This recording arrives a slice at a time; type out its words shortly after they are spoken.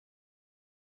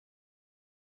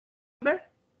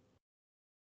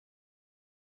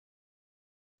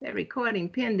That recording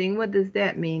pending. What does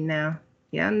that mean now?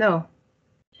 Yeah, no.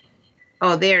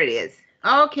 Oh, there it is.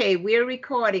 Okay, we're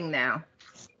recording now.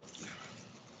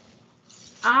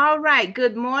 All right.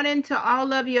 Good morning to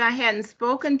all of you I hadn't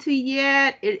spoken to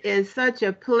yet. It is such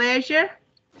a pleasure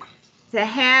to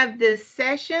have this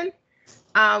session.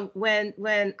 When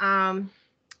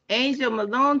Angel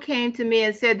Malone came to me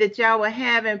and said that y'all were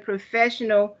having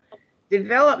professional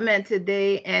development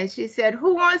today, and she said,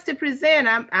 who wants to present?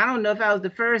 I don't know if I was the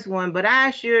first one, but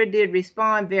I sure did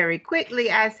respond very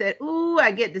quickly. I said, ooh,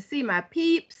 I get to see my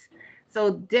peeps.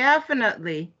 So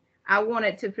definitely I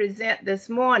wanted to present this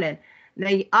morning.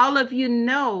 Now, all of you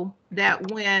know that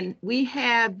when we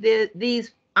have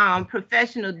these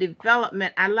professional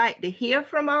development, I like to hear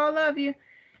from all of you,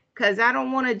 because I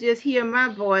don't want to just hear my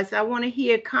voice. I want to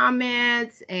hear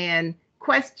comments and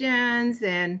questions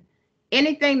and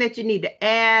anything that you need to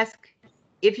ask.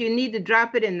 If you need to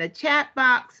drop it in the chat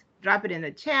box, drop it in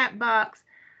the chat box.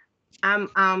 I'm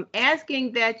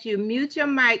asking that you mute your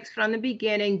mics from the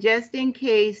beginning, just in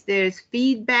case there's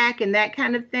feedback and that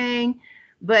kind of thing.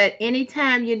 But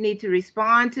anytime you need to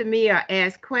respond to me or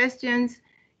ask questions,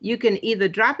 you can either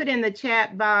drop it in the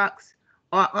chat box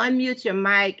or unmute your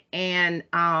mic and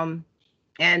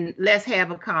let's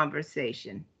have a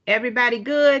conversation. Everybody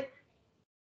good?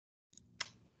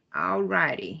 All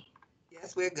righty.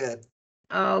 Yes, we're good.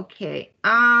 Okay.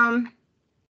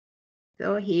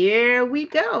 So here we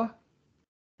go.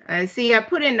 I see I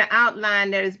put in the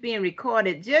outline that is being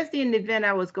recorded just in the event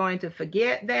I was going to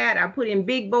forget that. I put in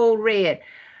big bold red.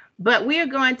 But we're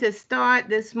going to start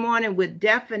this morning with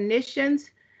definitions.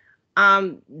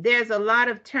 There's a lot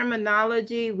of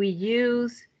terminology we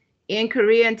use in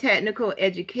Korean technical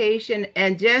education,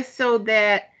 and just so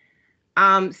that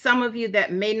some of you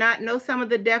that may not know some of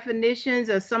the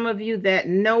definitions, or some of you that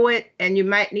know it and you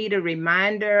might need a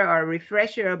reminder or a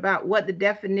refresher about what the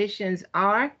definitions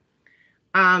are,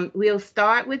 we'll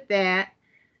start with that.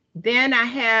 Then I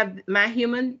have my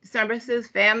Human Services,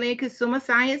 Family and Consumer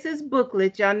Sciences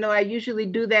booklet. Y'all know I usually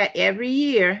do that every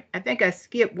year. I think I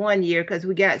skipped one year because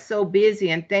we got so busy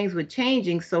and things were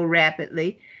changing so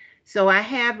rapidly. So I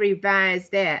have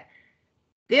revised that.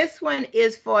 This one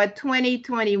is for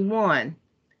 2021.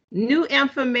 New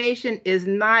information is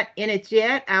not in it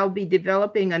yet. I'll be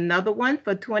developing another one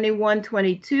for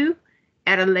 21-22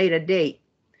 at a later date.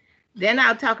 Then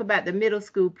I'll talk about the middle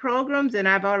school programs, and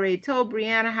I've already told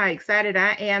Brianna how excited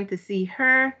I am to see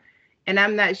her. And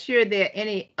I'm not sure there are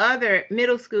any other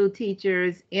middle school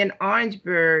teachers in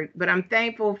Orangeburg, but I'm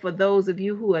thankful for those of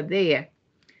you who are there.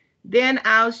 Then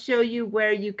I'll show you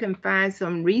where you can find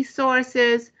some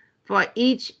resources for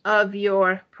each of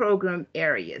your program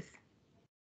areas.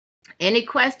 Any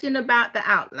question about the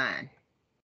outline?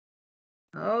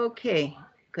 Okay,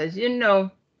 because you know,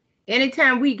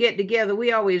 anytime we get together,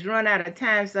 we always run out of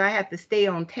time, so I have to stay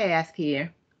on task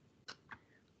here.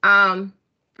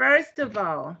 First of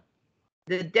all,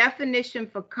 the definition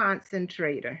for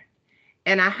concentrator,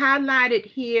 and I highlighted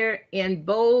here in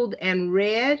bold and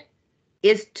red,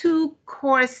 is 2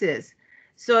 courses.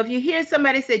 So if you hear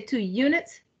somebody say 2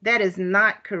 units, that is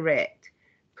not correct.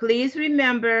 Please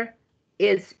remember,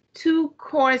 it's 2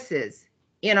 courses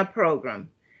in a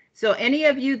program. So any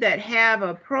of you that have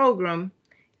a program,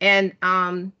 and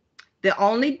the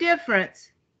only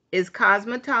difference is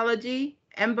cosmetology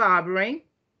and barbering,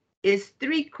 is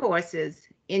 3 courses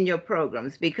in your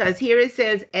programs, because here it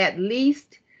says at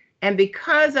least, and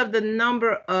because of the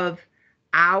number of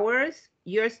hours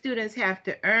your students have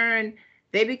to earn,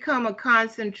 they become a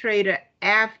concentrator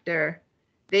after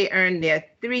they earn their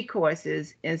 3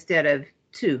 courses instead of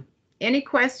 2. Any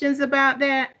questions about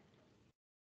that?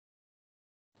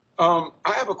 I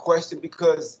have a question,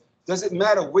 because does it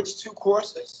matter which 2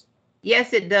 courses?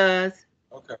 Yes, it does.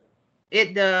 Okay.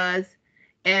 It does.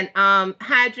 And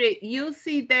Hydrick, you'll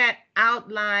see that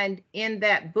outlined in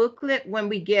that booklet when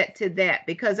we get to that,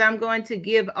 because I'm going to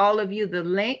give all of you the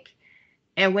link.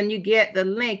 And when you get the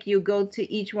link, you go to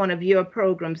each one of your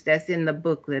programs that's in the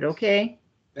booklet, okay?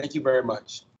 Thank you very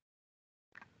much.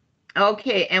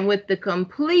 Okay, and with the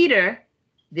completer,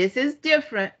 this is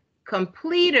different.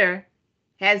 Completer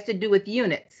has to do with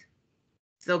units.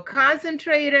 So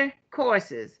concentrator,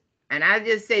 courses, and I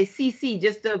just say CC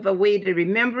just as a way to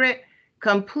remember it.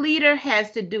 Completer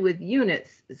has to do with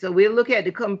units. So we'll look at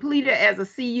the completer as a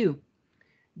CU.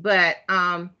 But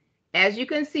as you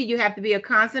can see, you have to be a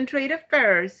concentrator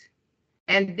first,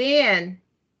 and then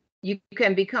you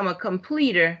can become a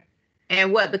completer.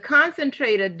 And what the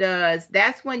concentrator does,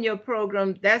 that's when your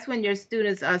program, that's when your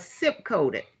students are zip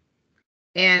coded.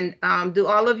 And do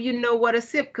all of you know what a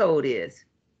zip code is?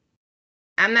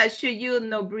 I'm not sure you'll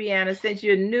know, Brianna, since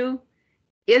you're new.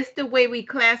 It's the way we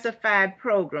classify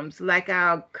programs, like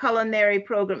our culinary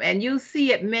program, and you'll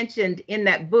see it mentioned in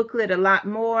that booklet a lot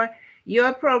more.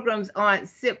 Your programs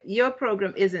aren't your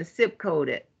program isn't zip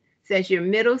coded since you're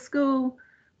middle school,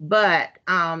 but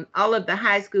all of the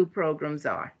high school programs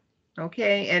are.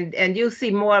 Okay, and you'll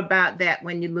see more about that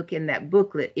when you look in that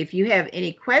booklet. If you have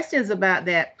any questions about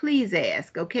that, please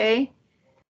ask, okay?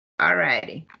 All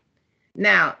righty.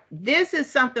 Now, this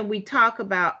is something we talk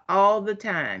about all the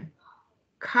time.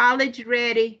 College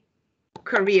ready,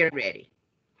 career ready.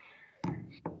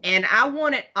 And I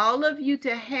wanted all of you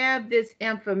to have this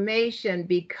information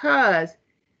because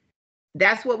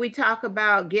that's what we talk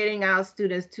about, getting our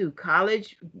students to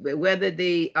college, whether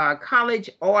they are college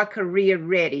or career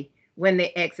ready when they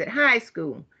exit high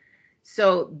school.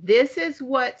 So this is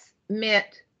what's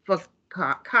meant for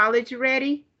college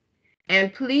ready.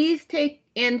 And please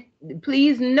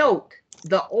please note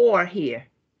the or here.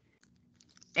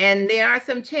 And there are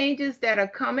some changes that are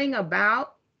coming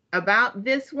about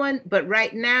this one, but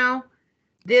right now,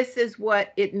 this is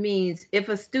what it means if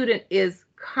a student is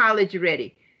college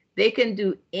ready. They can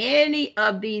do any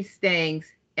of these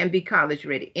things and be college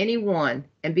ready, any one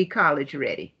and be college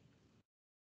ready.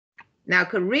 Now,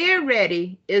 career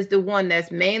ready is the one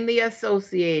that's mainly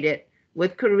associated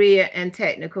with career and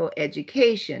technical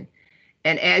education.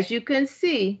 And as you can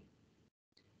see,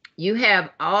 you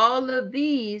have all of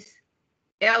these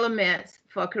elements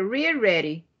for career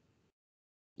ready.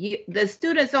 The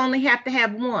students only have to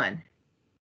have one.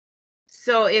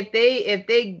 So if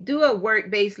they do a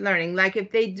work-based learning, like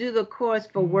if they do the course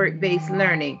for work-based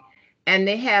learning and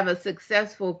they have a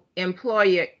successful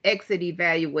employer exit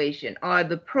evaluation or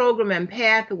the program and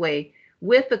pathway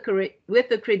with the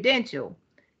credential,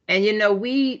 and you know,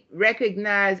 we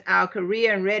recognize our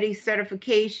career and ready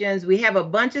certifications. We have a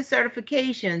bunch of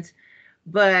certifications,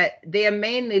 but they're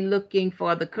mainly looking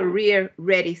for the career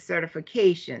ready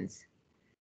certifications.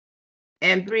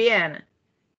 And Brianna,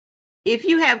 if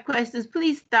you have questions,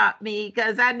 please stop me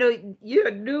because I know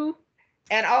you're new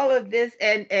and all of this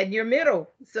and you're middle.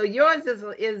 So yours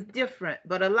is different,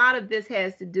 but a lot of this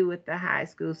has to do with the high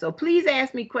school. So please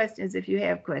ask me questions if you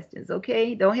have questions,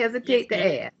 okay? Don't hesitate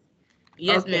to ask.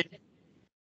 Yes, okay. ma'am.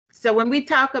 So when we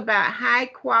talk about high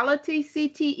quality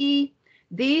CTE,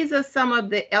 these are some of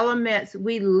the elements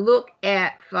we look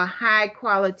at for high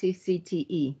quality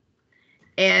CTE.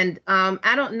 And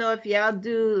I don't know if y'all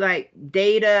do like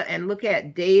data and look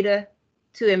at data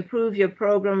to improve your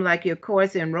program, like your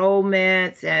course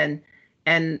enrollments and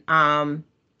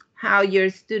how your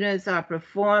students are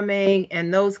performing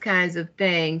and those kinds of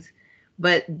things.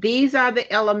 But these are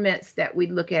the elements that we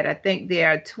look at. I think there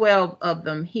are 12 of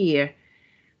them here.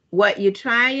 What you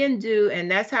try and do,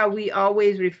 and that's how we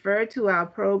always refer to our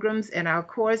programs and our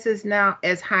courses now,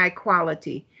 as high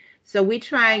quality. So we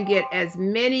try and get as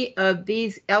many of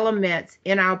these elements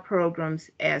in our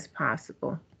programs as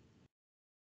possible.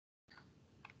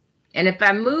 And if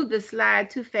I move the slide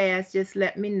too fast, just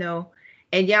let me know.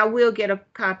 And y'all will get a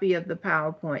copy of the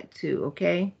PowerPoint too,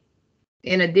 okay?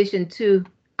 In addition to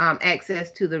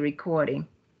access to the recording.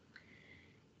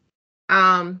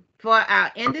 For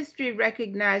our industry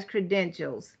recognized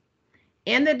credentials,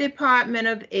 in the Department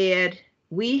of Ed,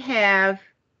 we have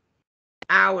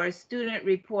our student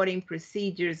reporting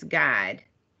procedures guide.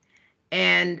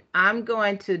 And I'm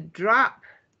going to drop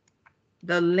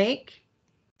the link.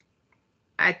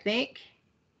 I think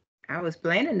I was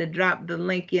planning to drop the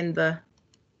link in the,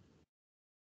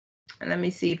 let me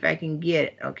see if I can get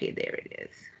it. Okay, there it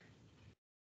is.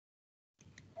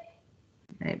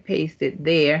 I pasted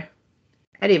there.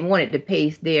 I didn't want it to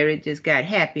paste there. It just got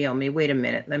happy on me. Wait a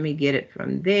minute. Let me get it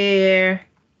from there.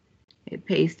 It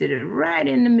pasted it right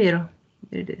in the middle.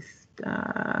 It is.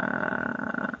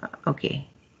 Okay.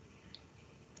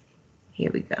 Here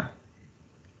we go.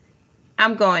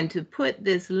 I'm going to put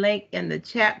this link in the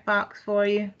chat box for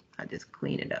you. I'll just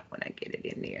clean it up when I get it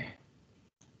in there.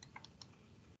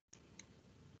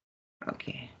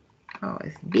 Okay. Oh,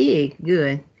 it's big.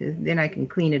 Good. Because then I can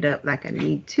clean it up like I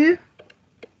need to.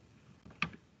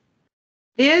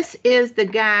 This is the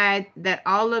guide that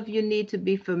all of you need to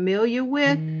be familiar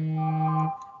with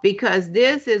because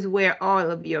this is where all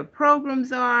of your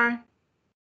programs are.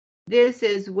 This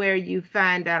is where you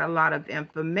find out a lot of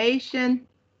information.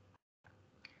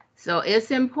 So it's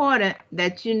important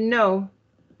that you know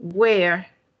where.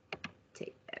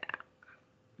 Take that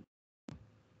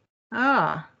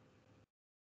out. Oh,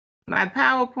 my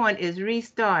PowerPoint is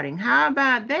restarting. How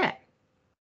about that?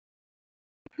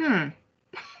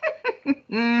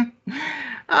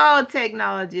 Oh,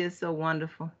 technology is so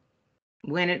wonderful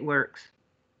when it works.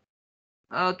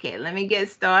 Okay, let me get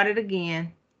started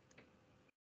again.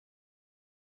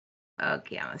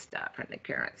 Okay, I'm gonna start from the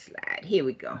current slide. Here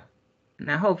we go.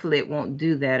 Now, hopefully it won't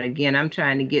do that again. I'm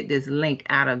trying to get this link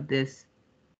out of this.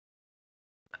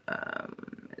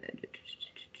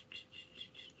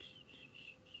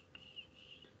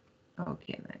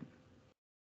 Okay, then.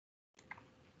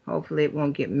 Hopefully it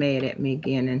won't get mad at me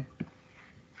again. And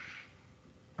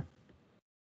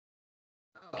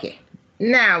okay,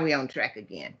 now we're on track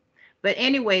again. But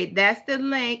anyway, that's the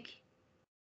link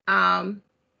for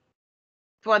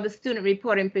the Student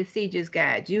Reporting Procedures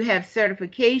Guide. You have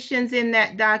certifications in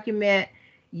that document.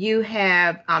 You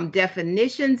have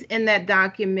definitions in that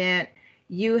document.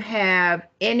 You have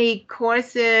any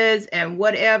courses and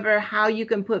whatever, how you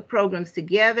can put programs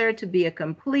together to be a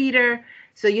completer.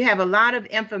 So you have a lot of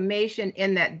information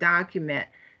in that document.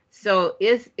 So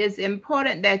it's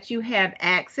important that you have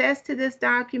access to this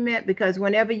document, because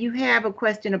whenever you have a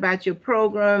question about your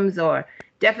programs or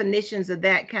definitions of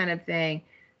that kind of thing,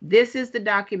 this is the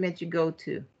document you go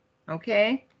to,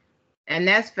 okay? And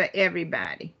that's for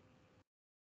everybody.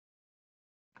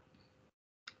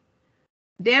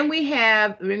 Then we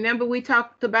have, remember we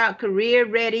talked about career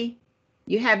ready.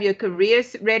 You have your career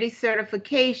ready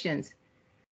certifications.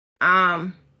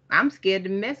 I'm scared to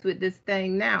mess with this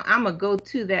thing now. I'm gonna go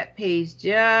to that page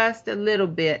just a little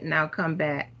bit and I'll come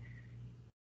back.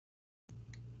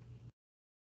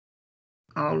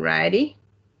 All righty.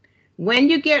 When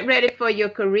you get ready for your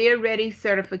career ready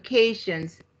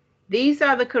certifications, these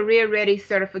are the career ready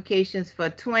certifications for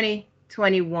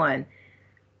 2021.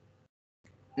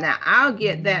 Now I'll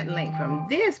get that link from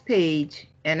this page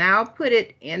and I'll put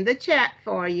it in the chat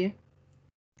for you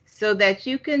so that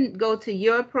you can go to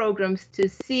your programs to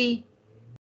see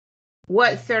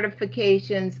what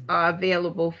certifications are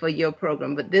available for your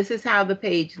program. But this is how the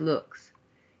page looks.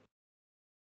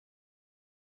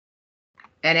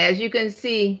 And as you can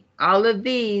see, all of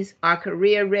these are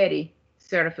career ready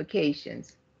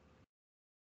certifications.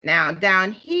 Now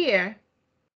down here,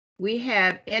 we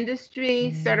have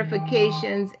industry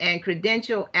certifications and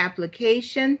credential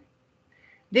application.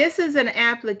 This is an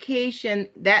application,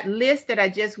 that list that I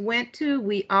just went to,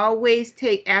 we always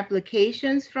take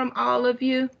applications from all of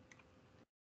you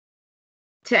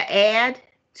to add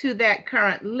to that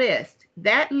current list.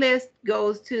 That list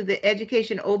goes to the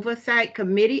Education Oversight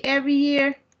Committee every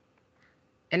year.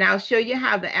 And I'll show you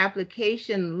how the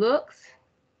application looks.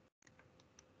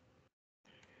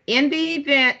 In the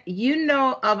event you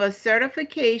know of a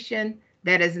certification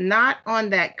that is not on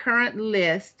that current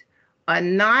list or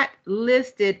not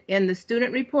listed in the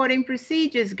Student Reporting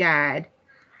Procedures Guide,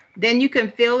 then you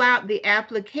can fill out the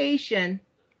application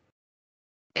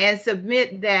and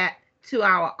submit that to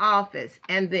our office.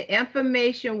 And the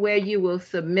information where you will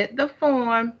submit the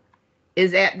form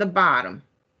is at the bottom.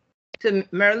 To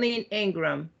Merlene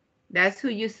Ingram, that's who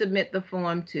you submit the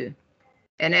form to.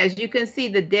 And as you can see,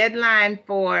 the deadline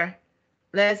for,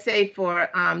 let's say for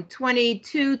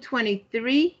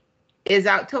 22-23 is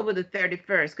October the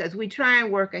 31st, because we try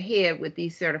and work ahead with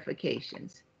these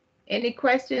certifications. Any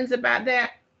questions about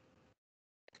that?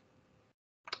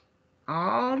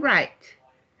 All right.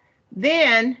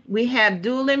 Then we have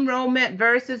dual enrollment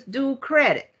versus dual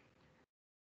credit.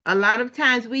 A lot of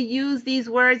times we use these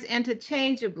words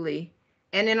interchangeably,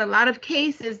 and in a lot of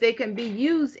cases they can be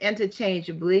used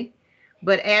interchangeably.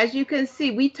 But as you can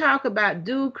see, we talk about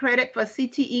dual credit for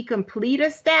CTE completer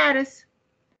status.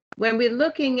 When we're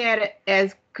looking at it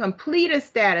as completer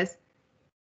status,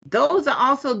 those are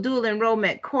also dual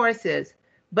enrollment courses,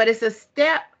 but it's a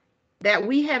step that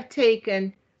we have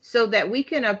taken so that we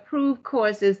can approve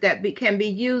courses that can be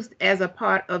used as a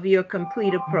part of your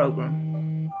completer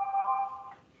program.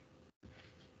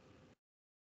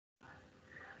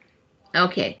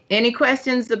 Okay, any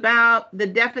questions about the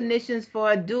definitions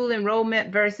for dual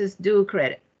enrollment versus dual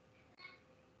credit?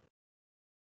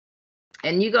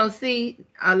 And you're gonna see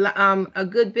a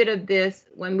good bit of this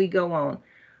when we go on.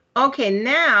 Okay,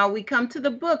 now we come to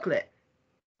the booklet.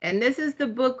 And this is the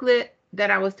booklet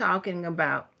that I was talking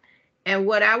about. And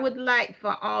what I would like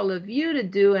for all of you to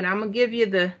do, and I'm gonna give you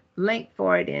the link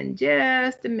for it in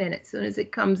just a minute, as soon as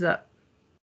it comes up.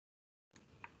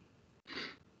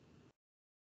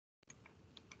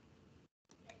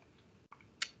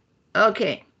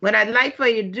 Okay, what I'd like for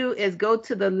you to do is go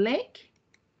to the link.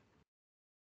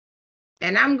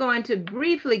 And I'm going to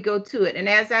briefly go to it. And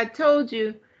as I told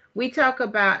you, we talk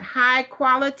about high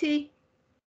quality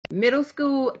middle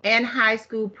school and high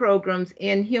school programs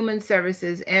in human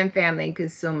services and family and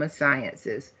consumer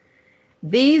sciences.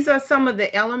 These are some of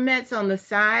the elements on the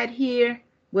side here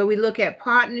where we look at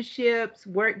partnerships,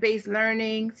 work-based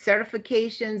learning,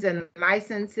 certifications and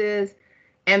licenses,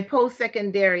 and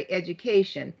post-secondary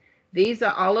education. These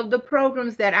are all of the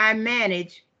programs that I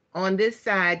manage on this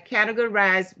side,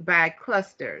 categorized by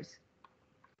clusters.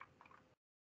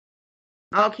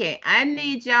 Okay, I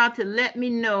need y'all to let me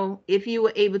know if you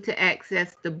were able to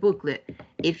access the booklet.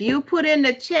 If you put in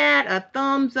the chat a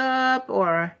thumbs up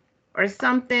or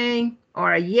something,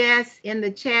 or a yes in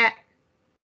the chat.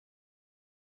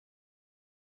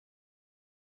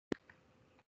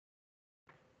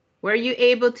 Were you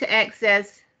able to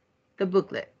access the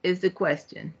booklet is the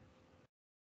question.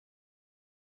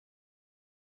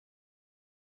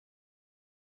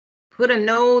 Put a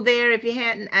no there if you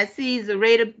hadn't. I see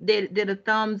Zareta did a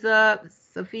thumbs up.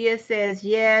 Sophia says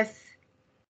yes.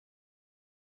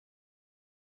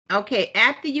 Okay,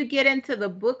 after you get into the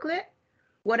booklet,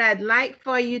 what I'd like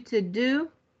for you to do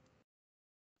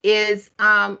is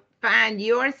find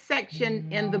your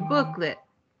section in the booklet.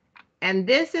 And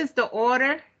this is the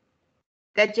order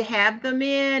that you have them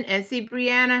in. And see,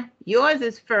 Brianna, yours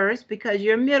is first because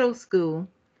you're middle school.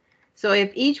 So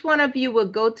if each one of you will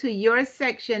go to your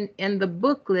section in the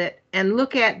booklet and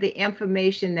look at the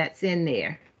information that's in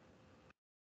there.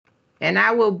 And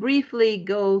I will briefly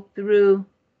go through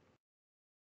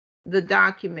the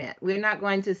document. We're not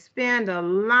going to spend a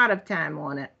lot of time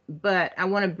on it, but I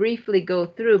want to briefly go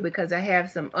through because I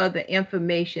have some other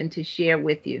information to share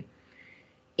with you.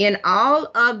 In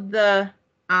all of the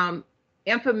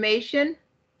information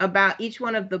about each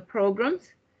one of the programs,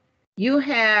 you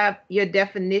have your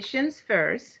definitions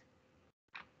first.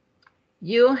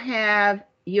 You'll have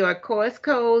your course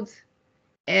codes,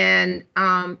 and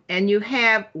you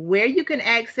have where you can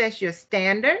access your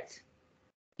standards,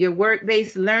 your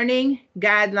work-based learning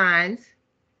guidelines,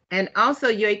 and also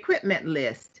your equipment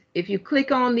list. If you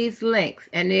click on these links,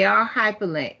 and they are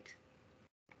hyperlinked.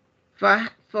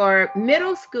 For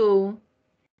middle school,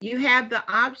 you have the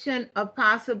option of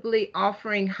possibly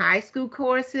offering high school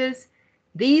courses.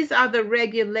 These are the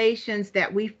regulations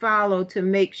that we follow to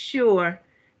make sure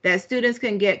that students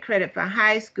can get credit for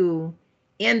high school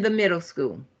in the middle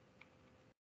school.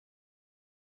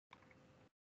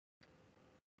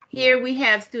 Here we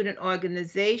have student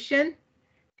organization,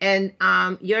 and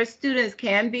your students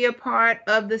can be a part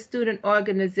of the student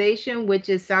organization, which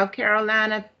is South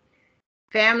Carolina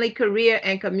Family, Career,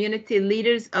 and Community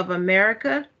Leaders of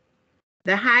America.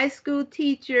 The high school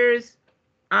teachers,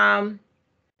 there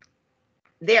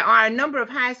are a number of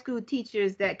high school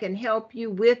teachers that can help you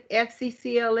with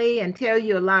FCCLA and tell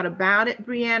you a lot about it,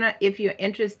 Brianna, if you're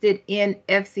interested in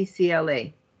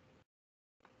FCCLA.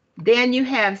 Then you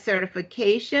have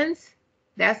certifications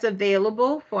that's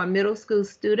available for middle school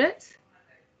students.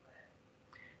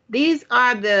 These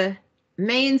are the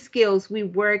main skills we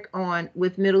work on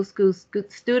with middle school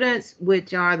students,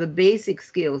 which are the basic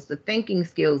skills, the thinking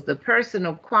skills, the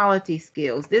personal quality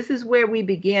skills. This is where we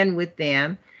begin with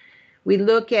them. We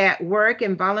look at work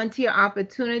and volunteer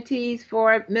opportunities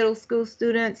for middle school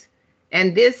students.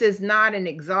 And this is not an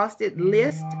exhausted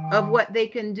list of what they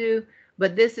can do,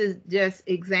 but this is just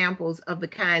examples of the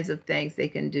kinds of things they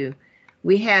can do.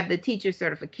 We have the teacher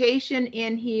certification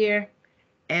in here,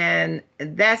 and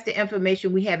that's the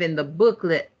information we have in the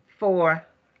booklet for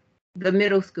the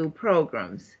middle school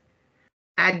programs.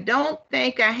 I don't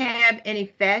think I have any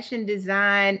fashion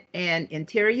design and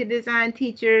interior design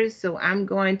teachers, so I'm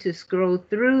going to scroll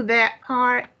through that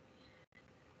part.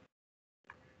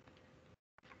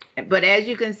 But as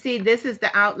you can see, this is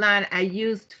the outline I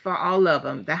used for all of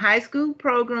them. The high school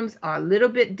programs are a little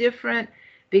bit different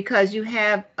because you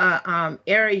have an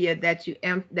area that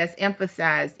that's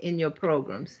emphasized in your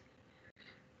programs.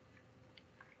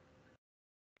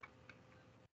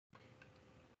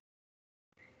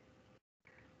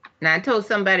 Now, I told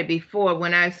somebody before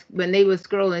when they were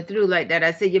scrolling through like that,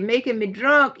 I said, "You're making me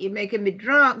drunk. You're making me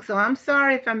drunk." So I'm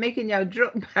sorry if I'm making y'all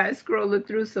drunk by scrolling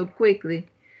through so quickly.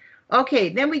 Okay,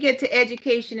 then we get to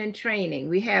education and training.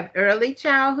 We have early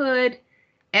childhood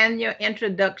and your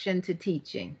introduction to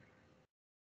teaching.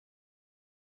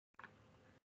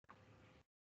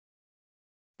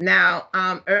 Now,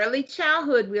 early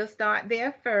childhood, we'll start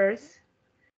there first.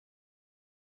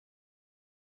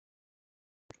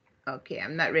 Okay,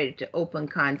 I'm not ready to open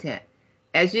content.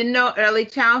 As you know, early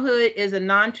childhood is a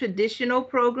non-traditional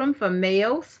program for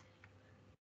males.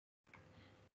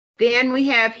 Then we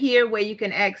have here where you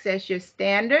can access your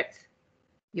standards,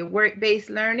 your work-based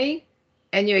learning,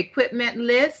 and your equipment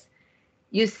list.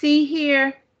 You see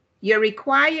here, your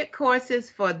required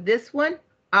courses for this one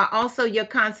are also your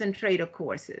concentrator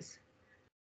courses.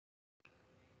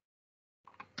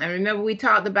 And remember, we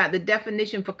talked about the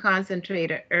definition for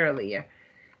concentrator earlier.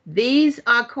 These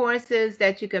are courses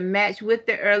that you can match with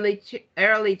the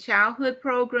early childhood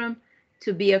program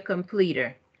to be a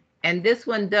completer. And this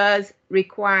one does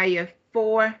require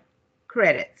 4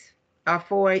 credits or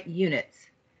 4 units.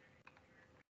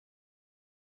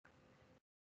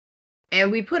 And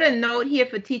we put a note here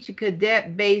for teacher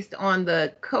cadet based on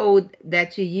the code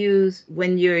that you use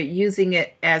when you're using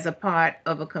it as a part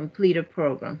of a completer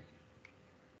program.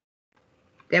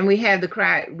 Then we have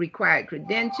the required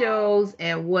credentials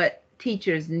and what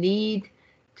teachers need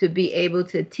to be able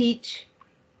to teach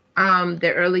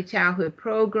the early childhood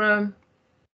program.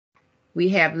 We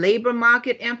have labor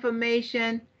market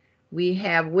information. We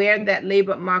have where that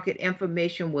labor market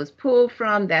information was pulled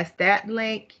from. That's that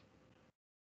link.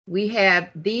 We have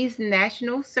these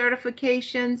national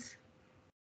certifications.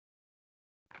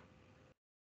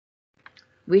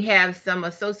 We have some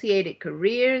associated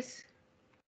careers.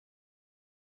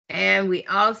 And we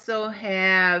also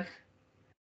have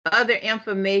other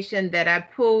information that I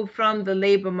pulled from the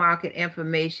labor market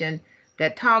information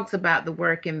that talks about the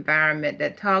work environment,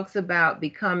 that talks about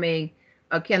becoming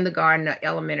a kindergarten or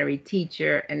elementary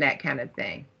teacher and that kind of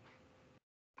thing.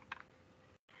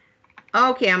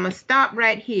 Okay, I'm gonna stop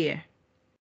right here.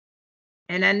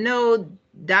 And I know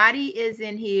Dottie is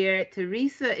in here,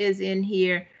 Teresa is in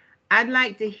here. I'd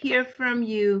like to hear from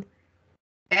you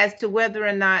as to whether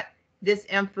or not this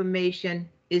information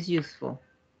is useful.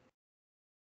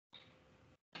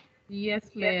 Yes,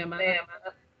 ma'am.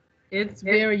 It's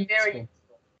very useful.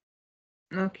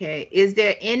 Okay, is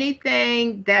there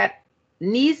anything that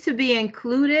needs to be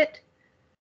included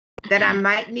that I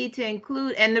might need to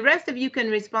include? And the rest of you can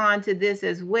respond to this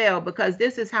as well, because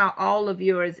this is how all of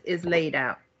yours is laid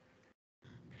out.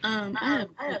 I have a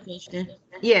quick question.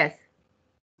 Yes.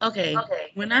 Okay,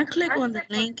 when I click on the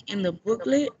link in the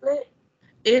booklet,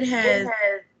 it has,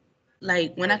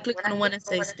 like, when I click on the one that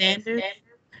says standards,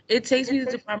 it takes me to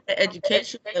the Department of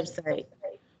Education website,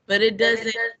 but it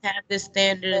doesn't have the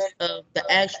standards of the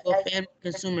actual family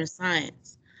consumer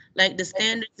science. Like the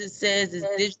standards it says is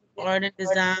digital art and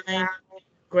design,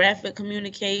 graphic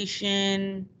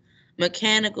communication,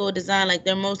 mechanical design. Like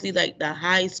they're mostly like the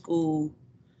high school,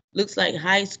 looks like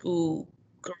high school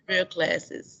career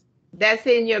classes. That's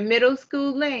in your middle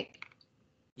school link?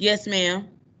 Yes, ma'am.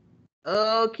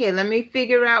 Okay, let me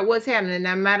figure out what's happening.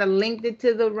 I might have linked it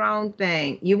to the wrong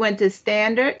thing. You went to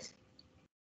standards?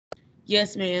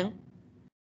 Yes, ma'am.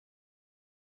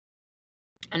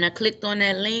 And I clicked on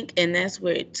that link, and that's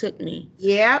where it took me.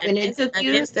 Yeah, and it took I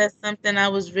you. guess that's something I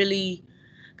was really,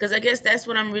 because I guess that's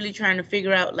what I'm really trying to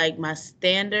figure out, like my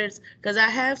standards. Because I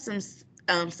have some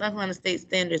South Carolina State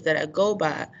standards that I go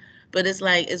by, but it's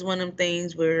like it's one of them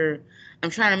things where I'm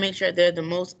trying to make sure they're the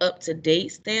most up to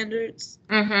date standards.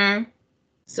 Mm-hmm.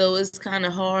 So it's kind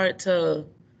of hard to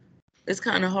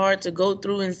go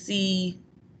through and see,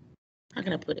 how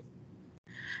can I put it?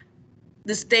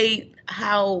 The state,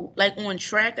 how, like, on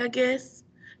track, I guess.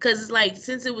 Because it's like,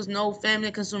 since it was no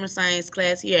family consumer science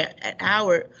class here at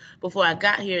Howard before I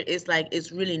got here, it's like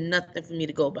it's really nothing for me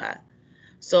to go by.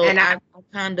 So And I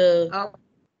kind of, oh,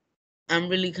 I'm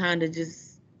really kind of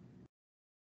just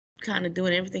kind of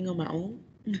doing everything on my own.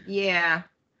 yeah.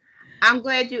 I'm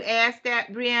glad you asked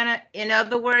that, Brianna. In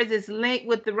other words, it's linked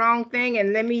with the wrong thing.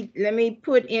 And let me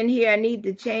put in here, I need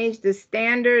to change the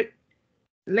standard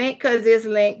link because it's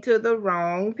linked to the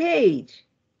wrong page.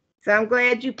 So I'm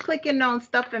glad you clicking on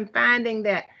stuff and finding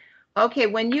that. Okay,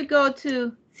 when you go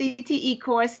to CTE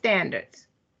Core Standards,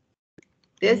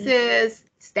 this is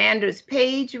standards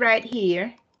page right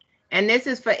here. And this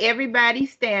is for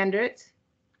everybody's standards.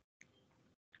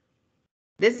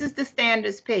 This is the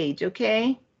standards page,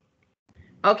 okay?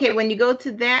 Okay, when you go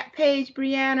to that page,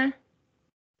 Brianna,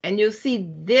 and you'll see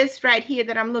this right here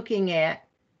that I'm looking at,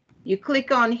 you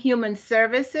click on Human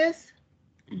Services.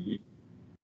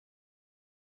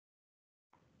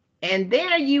 And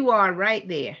there you are right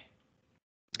there.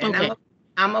 And Okay.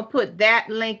 I'm gonna put that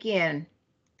link in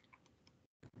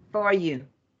for you.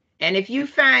 And if you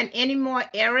find any more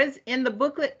errors in the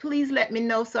booklet, please let me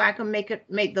know so I can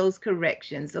make those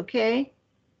corrections, okay?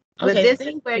 But Okay, this is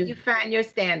thank where you. you find your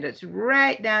standards,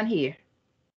 right down here.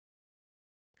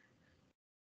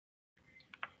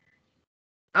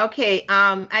 Okay,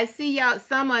 I see y'all,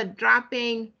 some are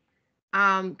dropping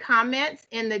comments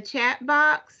in the chat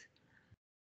box.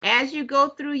 As you go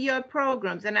through your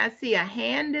programs, and I see a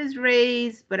hand is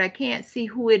raised, but I can't see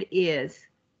who it is.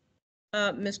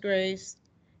 Ms. Grace.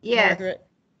 Yes. Margaret.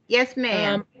 Yes,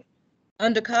 ma'am.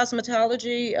 Under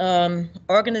cosmetology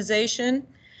organization,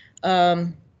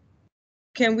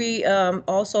 can we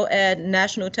also add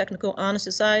National Technical Honor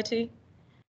Society?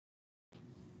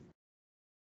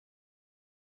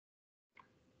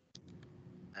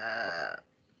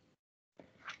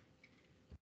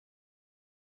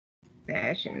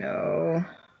 National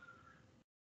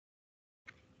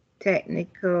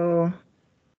Technical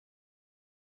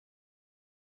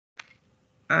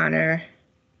Honor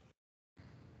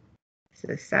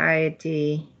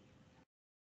Society.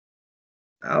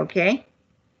 Okay.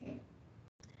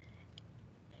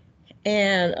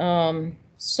 And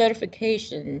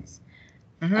certifications.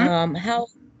 Mhm.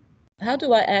 How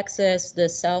do I access the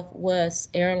Southwest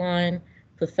Airline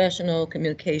Professional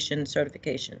Communication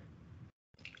Certification?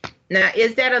 Now,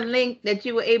 is that a link that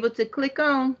you were able to click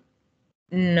on?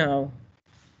 No.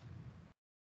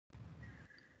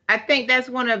 I think that's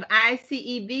one of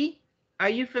ICEV. Are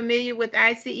you familiar with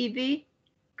ICEV?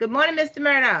 Good morning, Mr.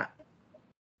 Murdoch.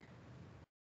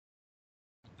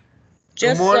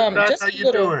 Good morning, Doc. Just How a you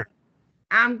little. doing?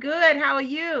 I'm good. How are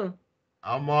you?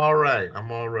 I'm all right.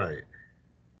 I'm all right.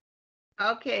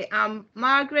 Okay.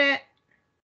 Margaret,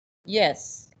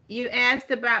 Yes. you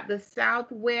asked about the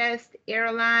Southwest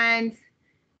Airlines,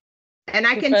 and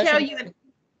I can tell Professional. you.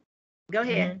 Go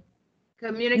ahead. No,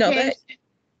 go ahead. Communication.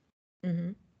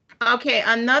 Mm-hmm. Okay,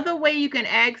 another way you can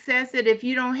access it if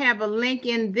you don't have a link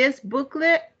in this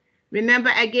booklet.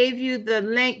 Remember, I gave you the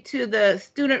link to the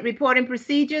Student Reporting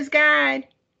Procedures Guide.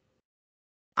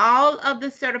 All of the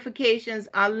certifications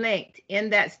are linked in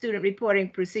that Student Reporting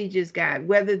Procedures Guide,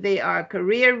 whether they are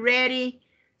career ready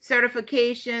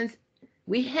certifications.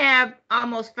 We have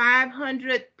almost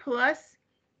 500 plus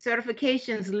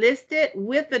certifications listed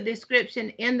with a description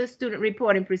in the Student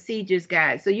Reporting Procedures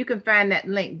Guide. So you can find that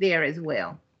link there as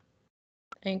well.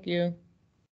 Thank you.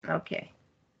 Okay.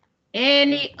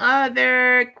 Any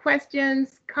other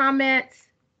questions, comments?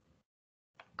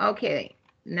 Okay,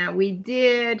 now we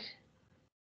did,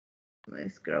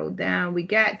 let's scroll down. We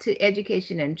got to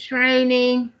education and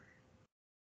training.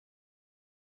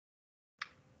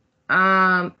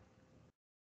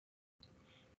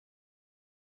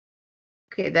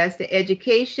 Okay, that's the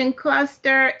education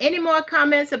cluster. Any more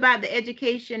comments about the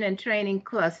education and training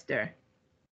cluster?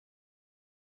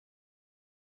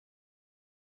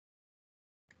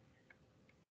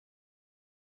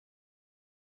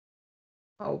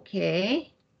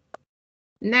 Okay.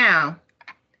 Now,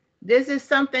 this is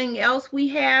something else we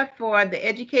have for the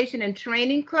education and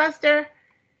training cluster.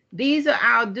 These are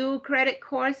our dual credit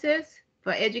courses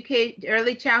for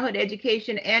early childhood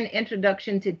education and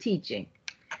introduction to teaching.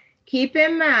 Keep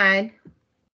in mind,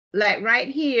 like right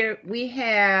here, we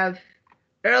have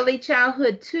early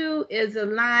childhood 2 is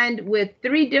aligned with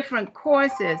 3 different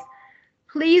courses.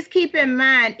 Please keep in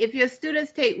mind, if your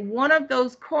students take one of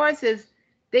those courses,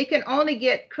 they can only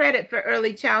get credit for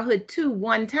early childhood 2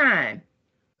 one time.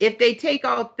 If they take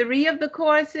all 3 of the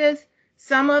courses,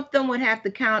 some of them would have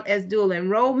to count as dual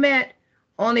enrollment.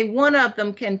 Only one of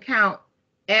them can count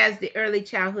as the early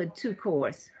childhood 2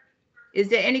 course. Is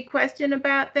there any question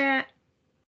about that?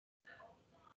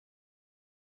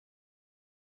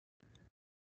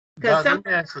 Doc,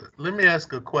 let me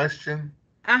ask a question.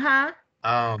 Uh-huh.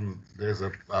 There's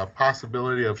a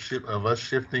possibility of us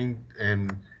shifting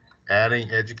and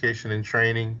adding education and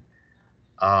training.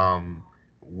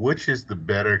 Which is the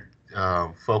better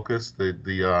focus,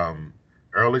 the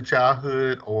early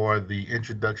childhood or the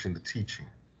introduction to teaching?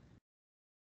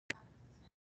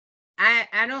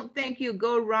 I don't think you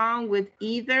go wrong with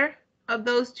either of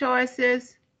those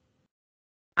choices.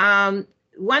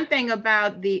 One thing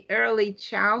about the early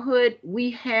childhood, we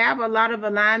have a lot of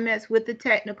alignments with the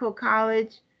technical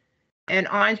college, and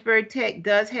Orangeburg Tech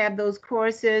does have those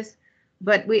courses,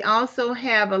 but we also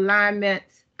have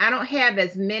alignments. I don't have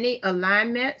as many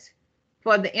alignments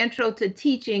for the intro to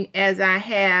teaching as I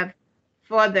have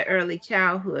for the early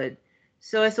childhood.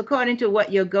 So it's according to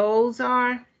what your goals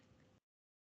are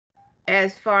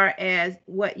as far as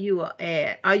what you will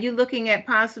add. Are you looking at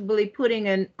possibly putting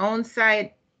an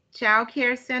on-site child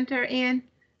care center in?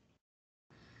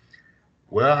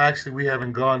 Well, actually, we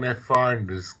haven't gone that far in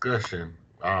the discussion.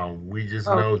 We just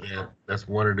know that that's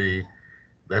one of the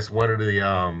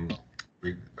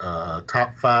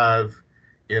top 5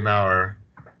 in our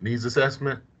needs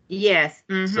assessment. Yes.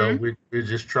 So we're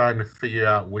just trying to figure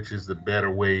out which is the better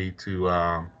way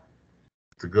to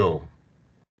go.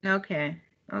 Okay.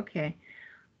 Okay.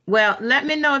 Well, let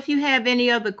me know if you have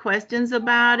any other questions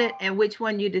about it and which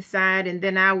one you decide, and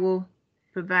then I will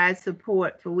provide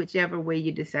support for whichever way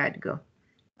you decide to go.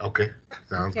 Okay,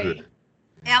 sounds good.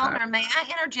 Eleanor, may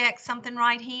I interject something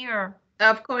right here?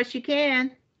 Of course you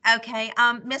can. Okay,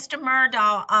 Mr.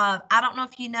 Murdaugh, I don't know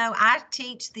if you know, I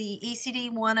teach the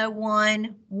ECD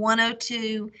 101,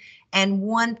 102, and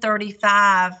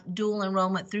 135 dual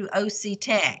enrollment through OC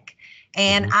Tech.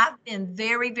 And I've been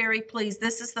very, very pleased.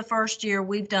 This is the first year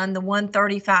we've done the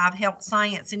 135 health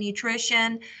science and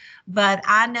nutrition, But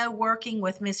I know working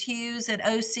with Ms. Hughes at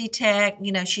OC Tech,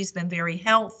 you know, she's been very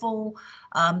helpful.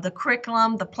 The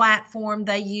curriculum, the platform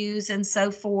they use and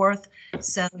so forth.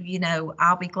 So, you know,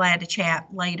 I'll be glad to chat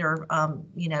later,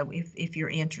 you know, if you're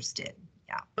interested.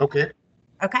 Yeah. Okay.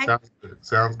 Okay. Sounds good.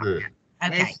 Sounds good.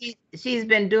 Okay. And she's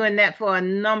been doing that for a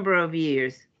number of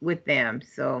years with them.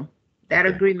 So that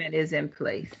Okay. agreement is in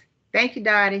place. Thank you,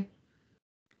 Dottie.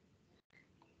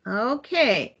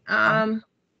 Okay.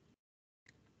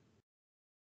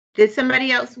 Did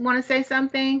somebody else want to say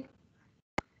something?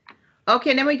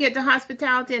 Okay, then we get to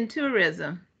hospitality and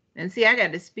tourism. And see, I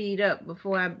got to speed up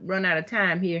before I run out of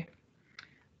time here.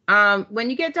 When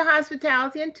you get to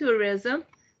hospitality and tourism,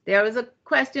 there was a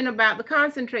question about the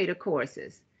concentrator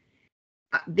courses.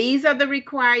 These are the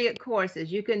required courses.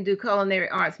 You can do Culinary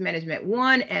Arts Management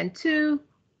 1 and 2,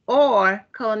 or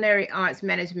Culinary Arts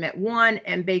Management 1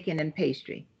 and Baking and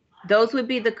Pastry. Those would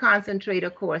be the concentrator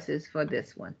courses for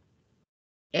this one.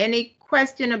 Any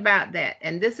question about that?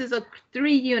 And this is a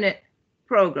 3-unit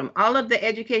program. All of the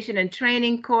education and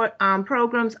training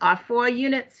programs are 4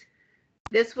 units.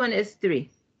 This one is 3.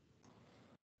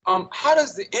 How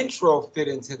does the intro fit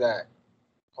into that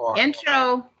part?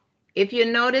 Intro, if you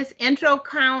notice, intro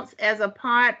counts as a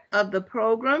part of the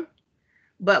program.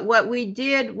 But what we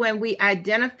did when we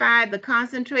identified the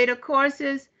concentrator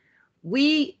courses,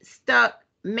 we stuck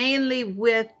mainly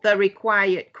with the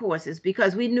required courses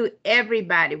because we knew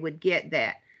everybody would get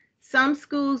that. Some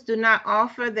schools do not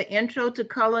offer the intro to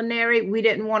culinary. We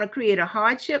didn't want to create a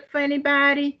hardship for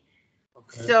anybody.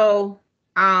 Okay. So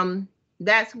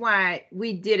that's why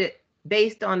we did it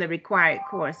based on the required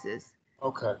courses.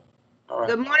 Okay. All right.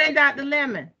 Good morning, Dr.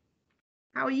 Lemon.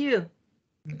 How are you?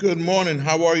 Good morning.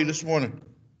 How are you this morning?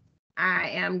 I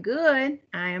am good.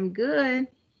 I am good.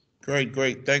 Great,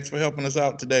 great. Thanks for helping us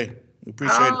out today. We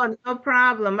appreciate it. Oh, no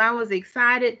problem. I was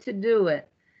excited to do it.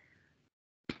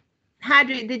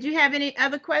 Hadri, did you have any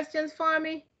other questions for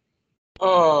me?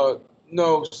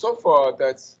 No, so far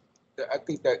I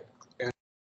think that.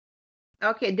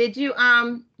 Okay, did you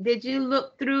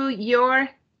look through your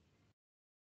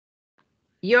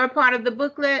part of the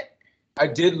booklet? I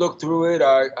did look through it.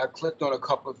 I clicked on a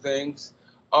couple of things.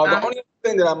 The only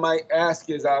thing that I might ask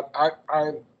is I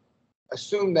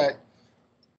assume that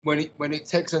when it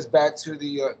takes us back to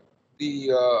the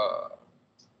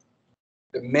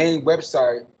main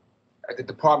website at the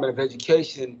Department of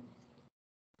Education,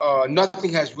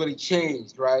 nothing has really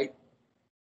changed, right?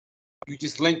 You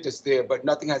just linked us there, but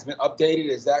nothing has been updated.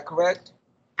 Is that correct?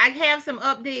 I have some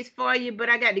updates for you, but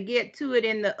I got to get to it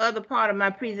in the other part of my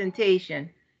presentation.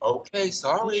 Okay,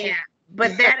 sorry. Yeah,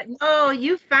 but no,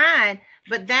 you fine.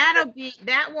 But that'll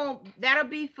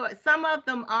be for, some of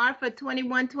them are for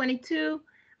 21, 22,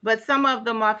 but some of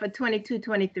them are for 22,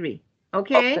 23.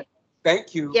 Okay?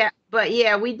 Thank you. Yeah, but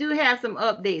yeah, we do have some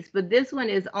updates, but this one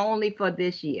is only for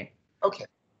this year. Okay.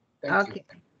 Thank you.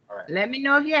 All right. Let me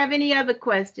know if you have any other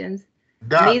questions.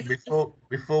 Doc,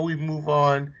 before we move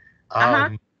on, Uh-huh.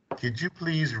 could you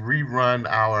please rerun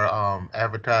our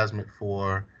advertisement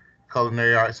for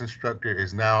culinary arts instructor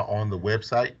is now on the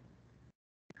website?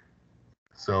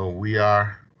 So we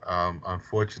are,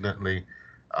 unfortunately,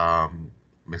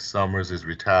 Miss Summers is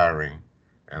retiring,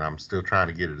 and I'm still trying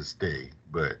to get her to stay.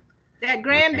 But that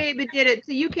grandbaby did it,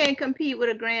 so you can't compete with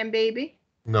a grandbaby.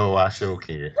 No, I sure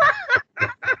can.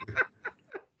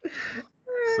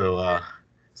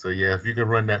 So yeah, if you can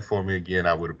run that for me again,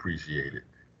 I would appreciate it.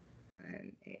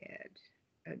 And add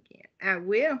again. I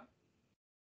will.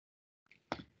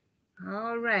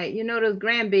 All right. You know those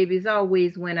grandbabies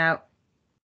always went out.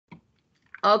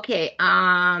 Okay.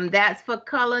 That's for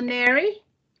culinary.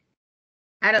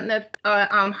 I don't know if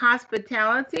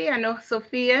hospitality. I know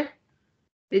Sophia.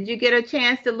 Did you get a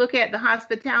chance to look at the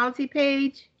hospitality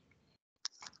page?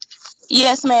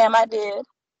 Yes, ma'am, I did.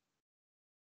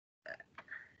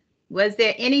 Was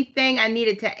there anything I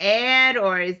needed to add,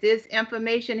 or is this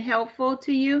information helpful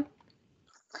to you?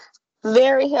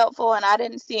 Very helpful, and I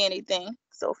didn't see anything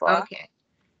so far. Okay.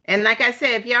 And like I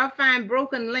said, if y'all find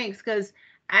broken links, because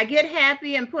I get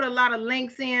happy and put a lot of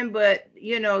links in, but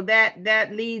you know,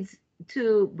 that leads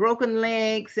to broken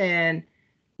links and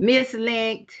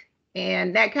mislinked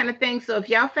and that kind of thing. So if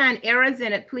y'all find errors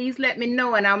in it, please let me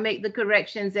know and I'll make the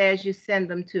corrections as you send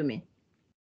them to me.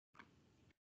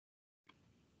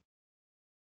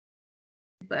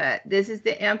 But this is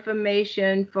the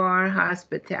information for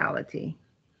hospitality.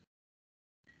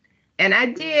 And I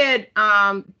did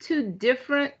two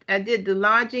different, I did the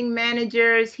lodging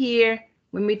managers here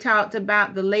when we talked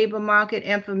about the labor market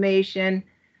information.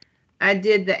 I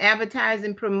did the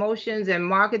advertising promotions and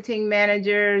marketing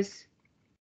managers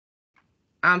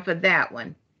for that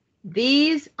one.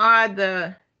 These are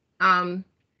the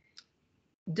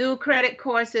dual credit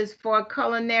courses for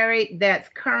culinary that's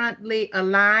currently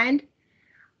aligned.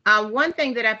 One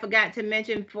thing that I forgot to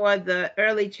mention for the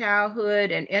early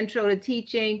childhood and intro to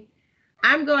teaching,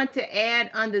 I'm going to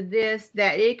add under this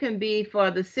that it can be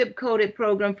for the SIP coded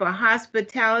program for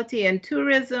hospitality and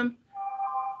tourism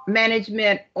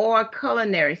management or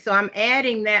culinary. So I'm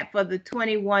adding that for the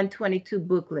 21-22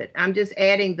 booklet. I'm just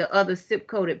adding the other SIP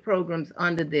coded programs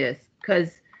under this because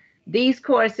these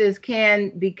courses can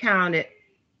be counted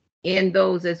in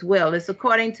those as well. It's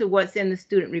according to what's in the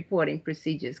student reporting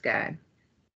procedures guide.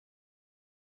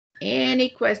 Any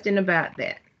question about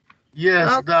that? Yes,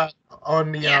 Oh, Doc,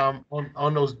 on the yeah.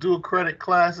 on those dual credit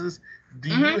classes, do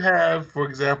you have, for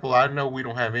example, I know we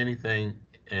don't have anything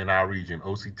in our region,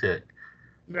 OC Tech,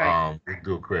 Right. with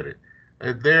dual credit.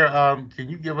 There, can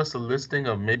you give us a listing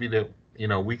of maybe that,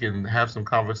 we can have some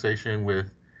conversation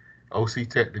with OC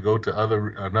Tech to go to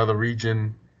another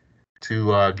region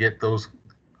to get those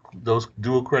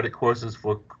dual credit courses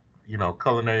for,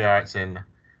 culinary arts and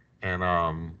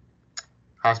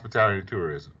hospitality and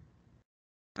tourism.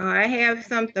 Oh, I have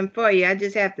something for you. I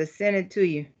just have to send it to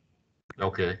you.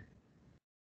 Okay.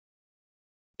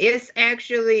 It's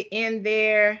actually in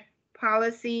their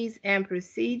policies and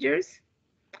procedures.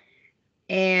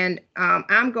 And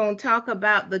I'm going to talk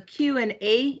about the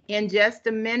Q&A in just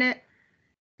a minute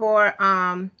for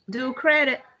dual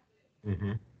credit.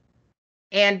 Mm-hmm.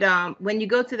 And when you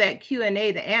go to that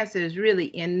Q&A, the answer is really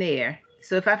in there.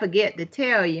 So if I forget to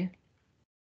tell you,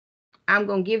 I'm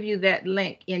going to give you that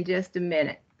link in just a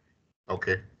minute.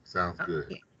 Okay, sounds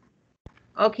good.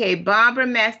 Okay, Barbara,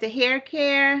 Master Hair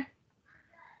Care.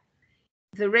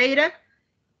 Zareta,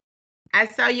 I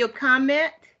saw your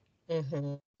comment.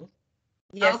 Mm-hmm.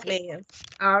 Yes, Okay. ma'am.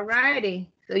 All righty.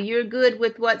 So you're good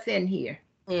with what's in here.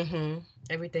 Mm-hmm.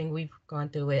 Everything, we've gone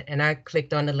through it, and I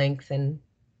clicked on the links and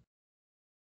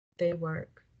they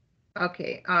work.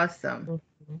 Okay, awesome.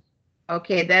 Mm-hmm.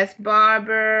 Okay, that's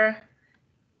Barbara.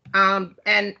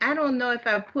 And I don't know if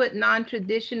I put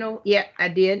non-traditional. Yeah, I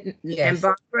did. Yes. And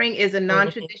barbering is a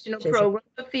non-traditional program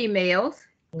for females.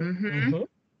 Mm-hmm.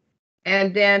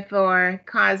 And then for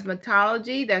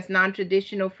cosmetology, that's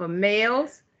non-traditional for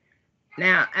males.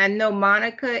 Now, I know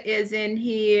Monica is in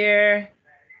here.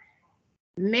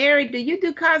 Mary, do you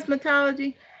do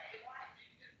cosmetology?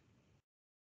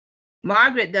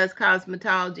 Margaret does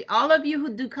cosmetology. All of you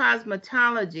who do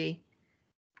cosmetology,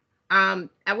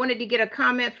 I wanted to get a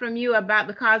comment from you about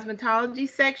the cosmetology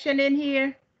section in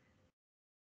here.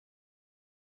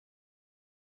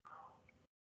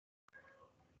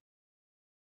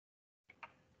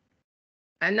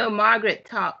 I know Margaret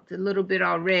talked a little bit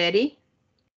already.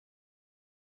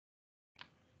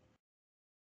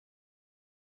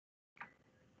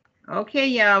 Okay,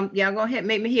 y'all gonna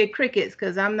make me hear crickets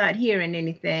because I'm not hearing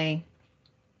anything.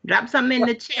 Drop something in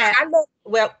the chat.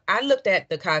 I looked at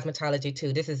the cosmetology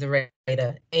too. This is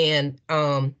Zareta, and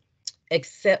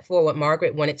except for what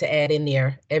Margaret wanted to add in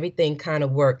there, everything kind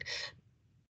of worked.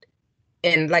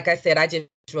 And like I said, I just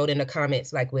wrote in the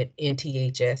comments like with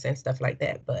NTHS and stuff like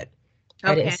that, but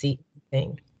I didn't see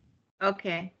anything.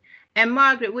 Okay. And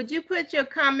Margaret, would you put your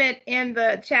comment in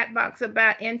the chat box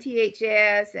about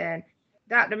NTHS? And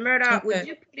Dr. Murdoch, would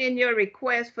you put in your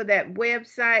request for that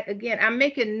website? Again, I'm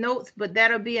making notes, but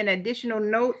that'll be an additional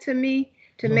note to me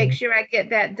to make sure I get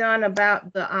that done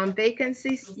about the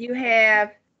vacancies you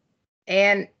have.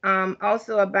 And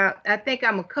also about, I think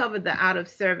I'm gonna cover the out of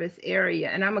service area,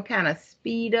 and I'm gonna kind of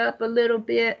speed up a little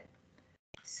bit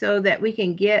so that we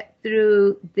can get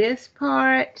through this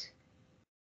part.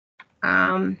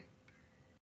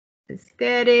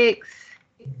 Aesthetics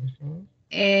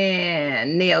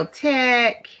and nail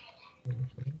tech.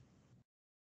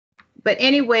 But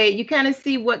anyway, you kind of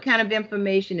see what kind of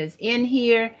information is in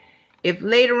here. If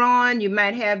later on you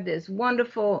might have this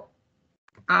wonderful,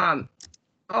 oh,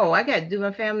 I got to do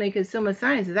my family and consumer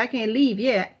sciences. I can't leave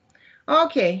yet.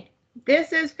 Okay,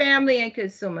 this is family and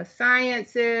consumer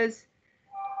sciences.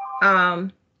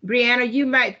 Brianna, you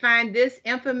might find this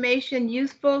information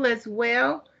useful as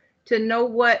well to know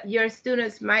what your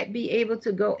students might be able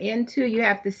to go into. You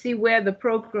have to see where the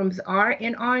programs are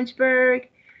in Orangeburg.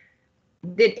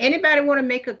 Did anybody want to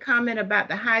make a comment about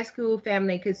the high school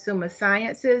family and consumer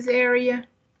sciences area?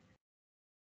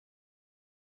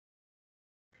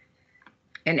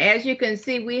 And as you can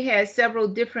see, we have several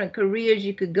different careers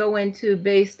you could go into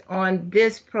based on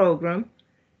this program.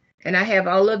 And I have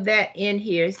all of that in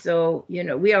here. So,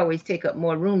 we always take up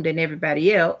more room than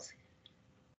everybody else.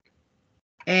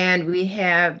 And we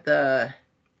have the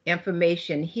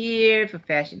information here for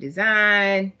fashion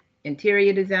design,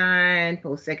 interior design,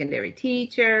 post-secondary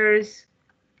teachers.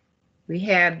 We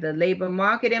have the labor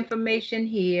market information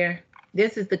here.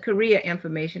 This is the career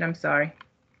information, I'm sorry.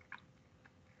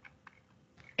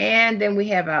 And then we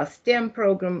have our STEM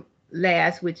program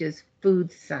last, which is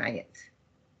food science.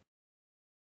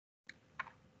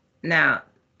 Now,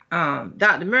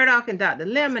 Dr. Murdoch and Dr.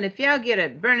 Lemon, if y'all get a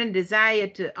burning desire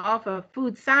to offer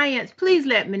food science, please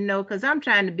let me know, because I'm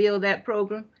trying to build that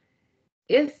program.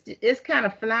 It's kind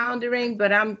of floundering,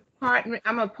 but I'm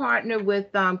a partner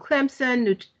with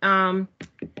Clemson,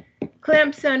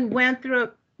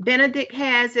 Winthrop, Benedict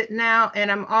has it now,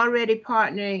 and I'm already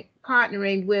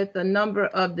partnering with a number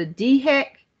of the DHEC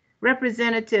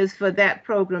representatives for that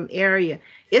program area.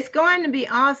 It's going to be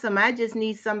awesome. I just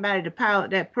need somebody to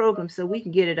pilot that program so we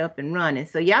can get it up and running.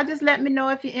 So y'all just let me know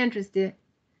if you're interested.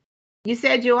 You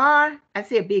said you are? I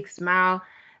see a big smile.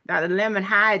 Dr. Lemon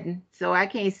hiding, so I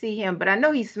can't see him, but I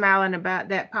know he's smiling about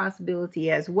that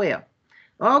possibility as well.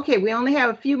 Okay, we only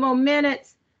have a few more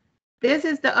minutes. This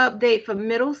is the update for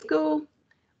middle school.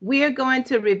 We are going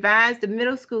to revise the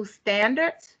middle school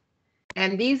standards,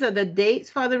 and these are the dates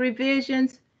for the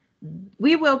revisions.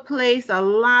 We will place a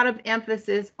lot of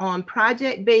emphasis on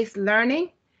project-based learning.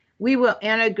 We will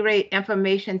integrate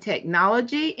information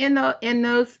technology in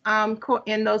those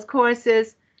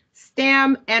courses,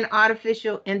 STEM and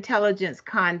artificial intelligence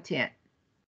content.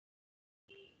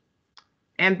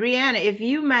 And Brianna, if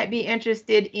you might be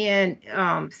interested in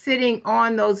sitting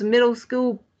on those middle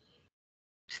school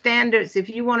standards, if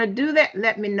you want to do that,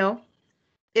 let me know.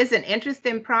 It's an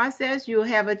interesting process. You'll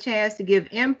have a chance to give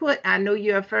input. I know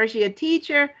you're a first year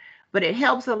teacher, but it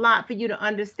helps a lot for you to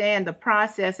understand the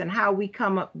process and how we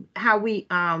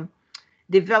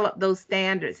develop those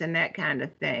standards and that kind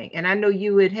of thing. And I know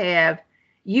you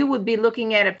would be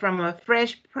looking at it from a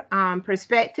fresh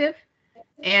perspective,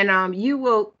 and you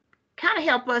will kind of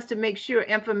help us to make sure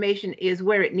information is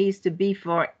where it needs to be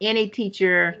for any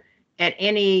teacher at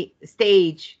any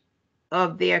stage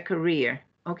of their career.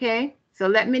 Okay, so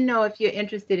let me know if you're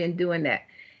interested in doing that.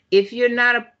 If you're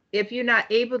not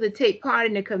able to take part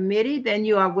in the committee, then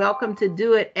you are welcome to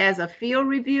do it as a field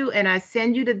review, and I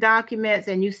send you the documents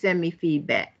and you send me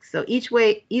feedback. So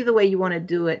either way you want to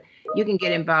do it, you can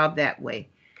get involved that way.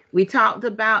 We talked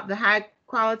about the high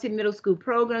quality middle school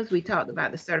programs. We talked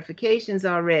about the certifications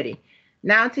already.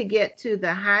 Now to get to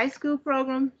the high school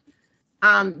program,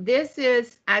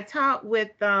 I talked with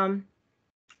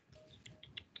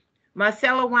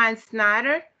Marcella Wine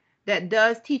Snyder that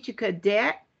does Teacher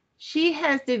Cadet. She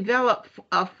has developed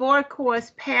a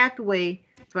 4-course pathway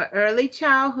for early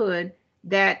childhood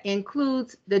that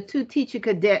includes the 2 Teacher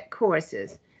Cadet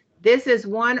courses. This is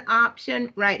one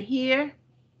option right here.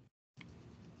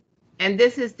 And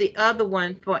this is the other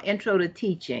one for Intro to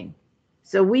Teaching.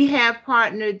 So we have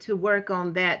partnered to work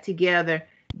on that together.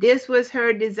 This was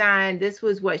her design. This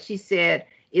was what she said.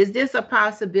 Is this a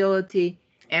possibility?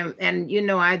 And you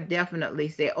know, I definitely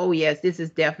say, oh yes, this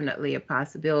is definitely a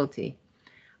possibility.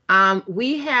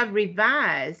 We have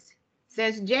revised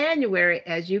since January,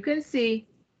 as you can see,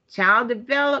 Child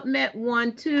Development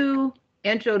 1-2,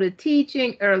 Intro to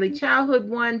Teaching, Early Childhood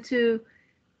 1-2.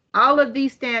 All of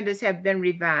these standards have been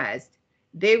revised.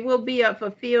 They will be up for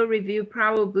field review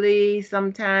probably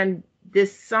sometime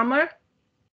this summer.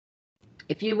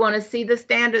 If you want to see the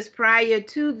standards prior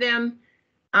to them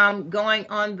going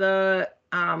on the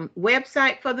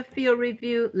website for the field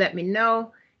review, let me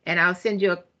know, and I'll send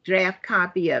you a draft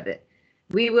copy of it.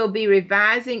 We will be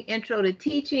revising Intro to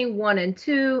Teaching 1 and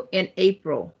 2 in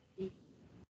April.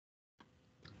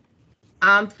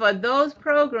 For those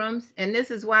programs, and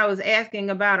this is why I was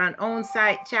asking about an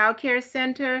on-site child care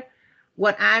center,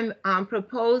 what I'm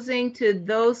proposing to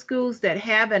those schools that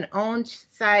have an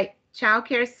on-site child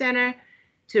care center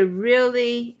to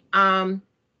really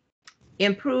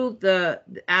improve the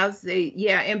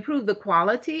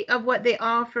quality of what they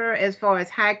offer as far as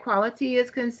high quality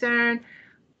is concerned.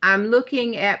 I'm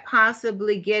looking at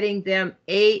possibly getting them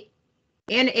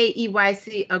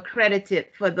NAEYC accredited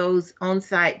for those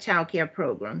on-site child care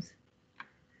programs.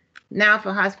 Now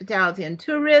for hospitality and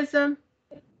tourism,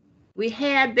 we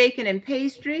had bacon and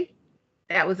pastry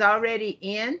that was already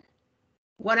in.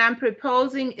 What I'm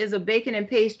proposing is a bacon and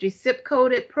pastry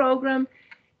SIP-coded program.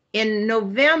 In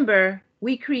November,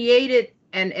 we created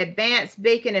an advanced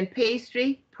bacon and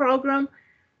pastry program.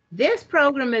 This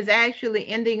program is actually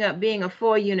ending up being a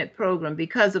 4-unit program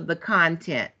because of the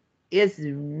content. It's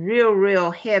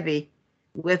real heavy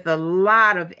with a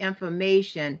lot of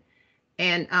information.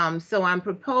 And so I'm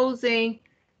proposing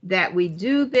that we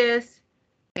do this.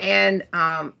 And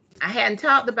I hadn't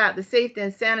talked about the safety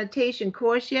and sanitation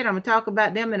course yet. I'm gonna talk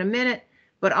about them in a minute.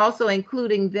 but also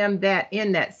including them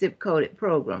in that zip coded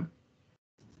program.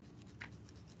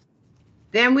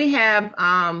 Then we have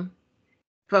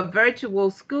for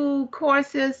virtual school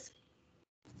courses,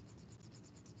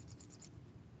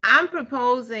 I'm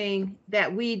proposing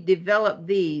that we develop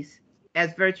these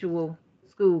as virtual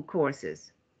school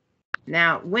courses.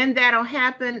 Now, when that'll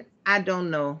happen, I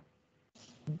don't know.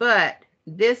 But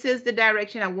this is the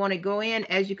direction I want to go in.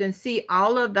 As you can see,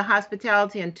 all of the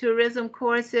hospitality and tourism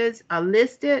courses are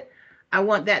listed. I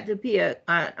want that to be an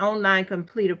online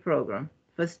completer program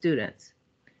for students.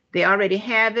 They already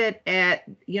have it at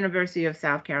University of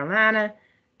South Carolina.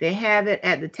 They have it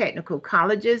at the technical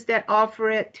colleges that offer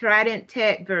it. Trident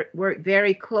Tech worked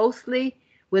very closely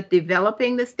with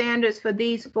developing the standards for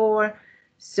these four.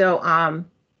 So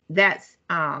that's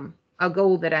a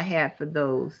goal that I have for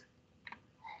those.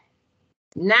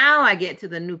 Now I get to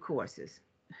the new courses.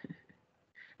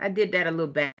 I did that a little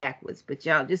backwards, but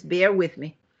y'all just bear with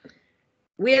me.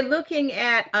 We're looking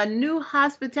at a new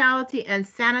hospitality and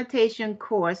sanitation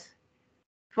course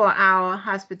for our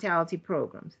hospitality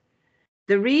programs.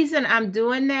 The reason I'm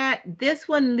doing that, this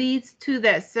one leads to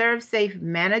that Serve Safe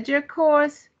Manager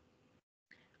course.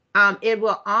 It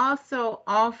will also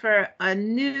offer a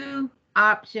new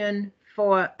option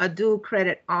for a dual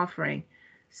credit offering.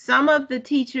 Some of the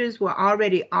teachers were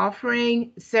already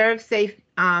offering Serve Safe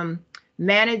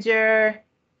Manager,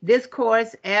 this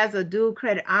course, as a dual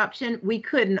credit option. We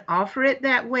couldn't offer it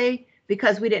that way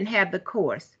because we didn't have the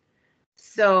course.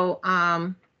 So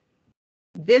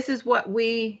this is what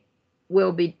we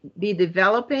will be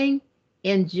developing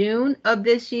in June of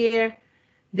this year.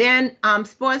 Then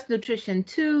Sports Nutrition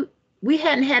 2, we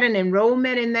hadn't had an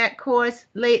enrollment in that course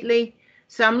lately.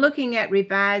 So I'm looking at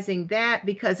revising that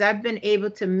because I've been able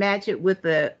to match it with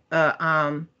the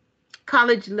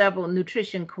college level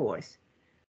nutrition course.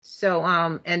 So,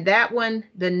 and that one,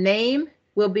 the name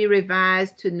will be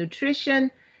revised to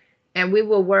nutrition, and we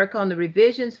will work on the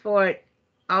revisions for it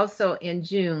also in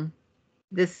June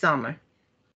this summer.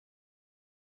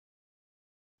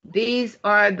 These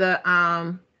are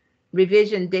the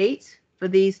revision dates for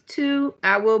these two.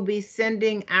 I will be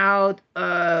sending out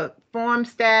a form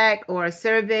stack or a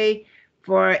survey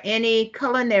for any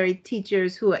culinary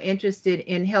teachers who are interested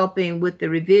in helping with the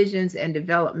revisions and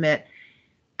development.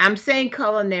 I'm saying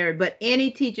culinary, but any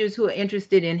teachers who are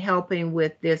interested in helping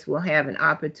with this will have an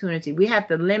opportunity. We have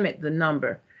to limit the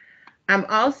number. I'm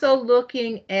also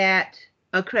looking at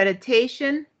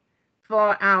accreditation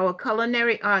for our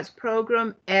culinary arts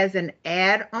program as an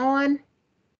add-on.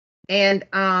 And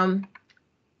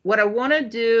what I want to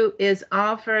do is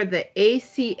offer the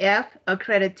ACF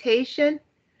accreditation.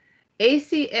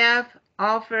 ACF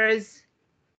offers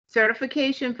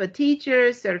certification for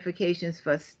teachers, certifications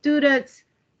for students,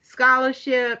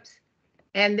 scholarships,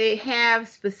 and they have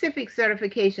specific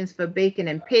certifications for baking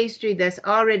and pastry that's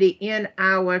already in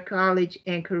our college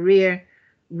and career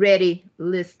ready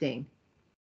listing.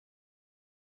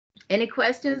 Any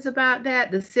questions about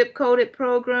that? The zip coded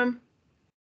program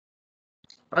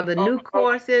or the new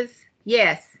courses?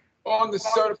 Yes. On the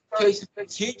certification for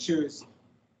teachers,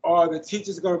 are the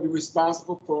teachers going to be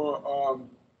responsible for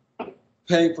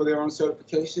paying for their own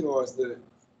certification, or is the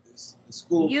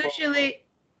school? Usually,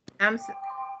 Go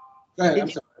ahead, I'm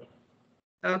sorry.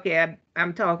 Okay,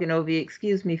 I'm talking over you.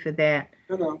 Excuse me for that.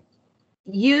 No.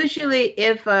 Usually,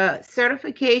 if a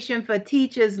certification for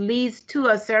teachers leads to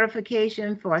a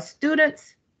certification for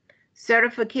students,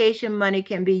 certification money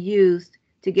can be used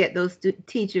to get those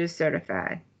teachers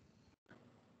certified.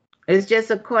 It's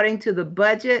just according to the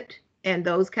budget and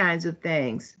those kinds of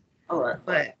things. All right.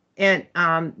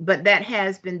 But that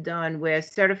has been done where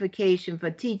certification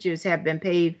for teachers have been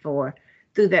paid for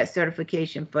through that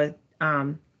certification for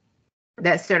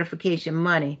that certification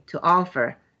money to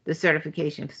offer the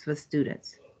certifications for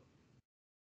students.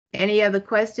 Any other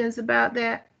questions about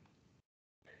that?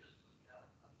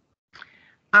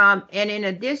 And in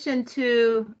addition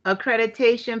to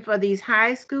accreditation for these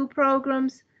high school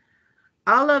programs,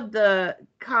 all of the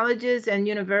colleges and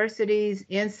universities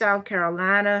in South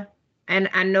Carolina, and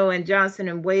I know in Johnson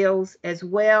and Wales as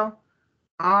well,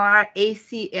 are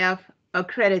ACF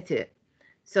accredited.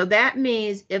 So that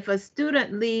means if a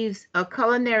student leaves a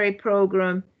culinary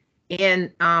program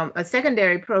in a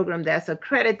secondary program that's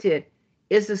accredited,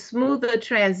 it's a smoother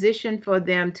transition for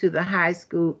them to the high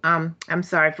school,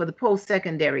 for the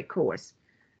post-secondary course.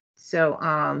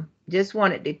 So just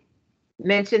wanted to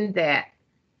mention that.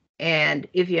 And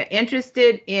if you're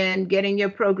interested in getting your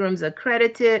programs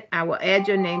accredited, I will add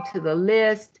your name to the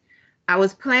list. I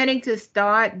was planning to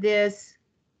start this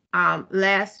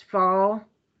last fall,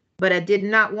 but I did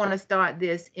not want to start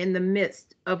this in the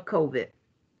midst of COVID.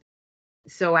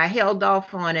 So I held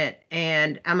off on it,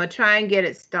 and I'm gonna try and get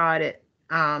it started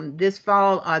this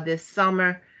fall or this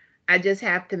summer. I just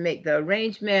have to make the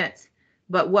arrangements.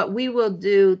 But what we will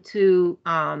do to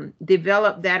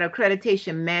develop that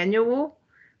accreditation manual,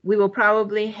 we will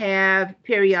probably have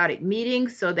periodic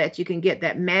meetings so that you can get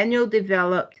that manual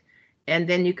developed, and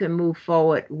then you can move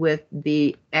forward with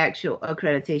the actual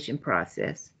accreditation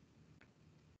process.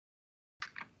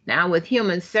 Now with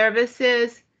human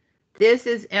services, this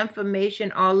is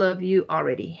information all of you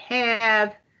already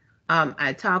have.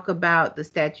 I talk about the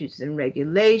statutes and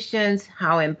regulations,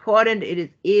 how important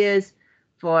it is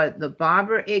for the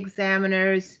barber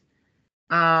examiners,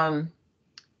 and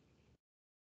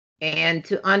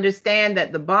to understand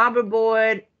that the barber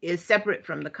board is separate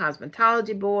from the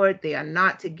cosmetology board. They are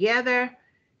not together.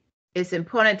 It's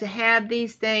important to have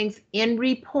these things in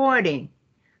reporting.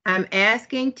 I'm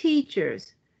asking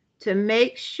teachers to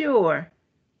make sure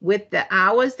with the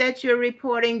hours that you're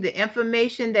reporting, the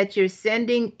information that you're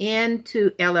sending in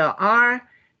to LLR,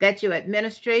 that your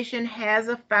administration has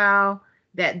a file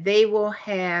that they will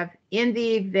have in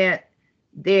the event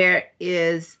there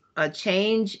is a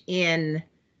change in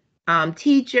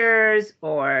teachers,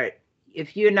 or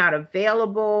if you're not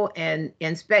available and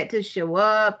inspectors show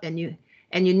up and you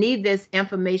need this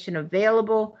information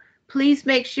available. Please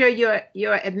make sure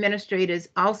your administrators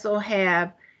also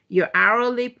have your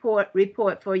hourly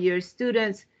report for your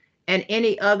students and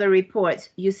any other reports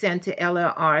you send to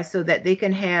LLR so that they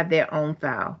can have their own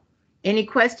file. Any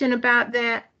question about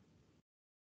that?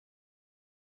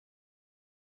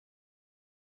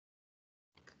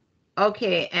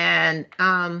 Okay, and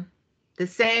the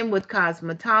same with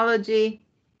cosmetology,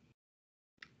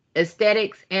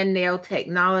 aesthetics, and nail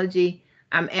technology.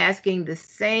 I'm asking the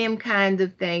same kind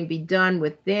of thing be done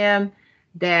with them,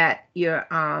 that you're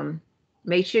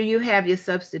make sure you have your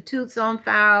substitutes on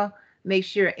file, make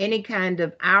sure any kind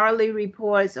of hourly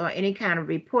reports or any kind of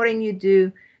reporting you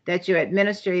do, that your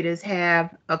administrators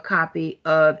have a copy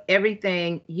of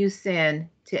everything you send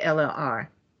to LLR.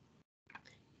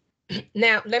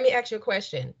 Now, let me ask you a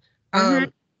question.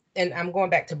 And I'm going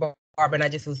back to Barbara, and I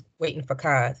just was waiting for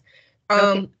Kaz.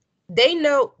 Okay. They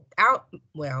know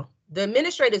well, the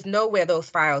administrators know where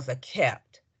those files are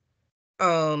kept.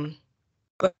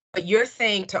 But you're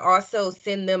saying to also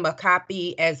send them a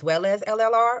copy as well as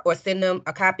LLR, or send them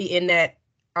a copy in that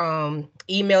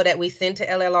email that we send to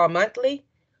LLR monthly?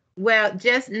 Well,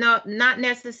 just not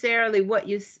necessarily what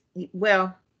you,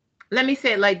 well, let me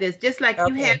say it like this. Just like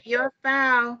you have your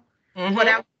file, what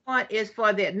I want is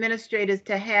for the administrators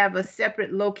to have a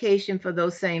separate location for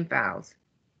those same files.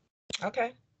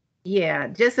 Okay. Yeah,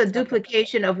 just a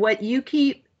duplication of what you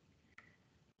keep.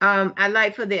 I'd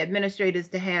like for the administrators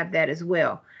to have that as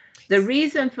well. The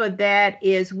reason for that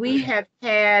is we have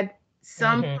had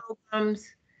some programs,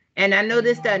 and I know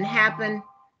this doesn't happen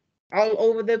all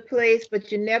over the place,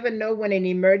 but you never know when an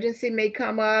emergency may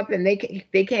come up and they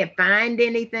can't find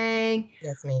anything.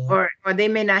 Yes, ma'am. Or they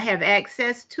may not have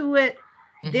access to it.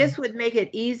 This would make it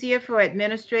easier for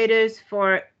administrators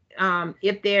for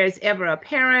if there's ever a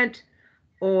parent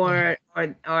or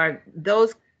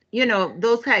those, you know,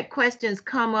 those type questions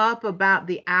come up about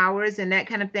the hours and that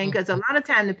kind of thing, because a lot of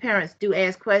time the parents do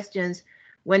ask questions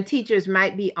when teachers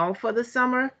might be off for the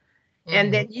summer.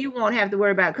 And then you won't have to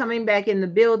worry about coming back in the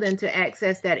building to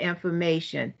access that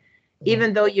information.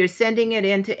 Even though you're sending it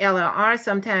into LLR,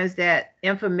 sometimes that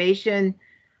information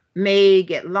may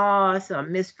get lost or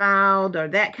misfiled or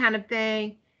that kind of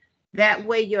thing. That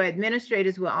way your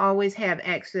administrators will always have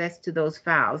access to those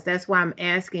files. That's why I'm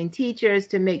asking teachers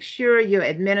to make sure your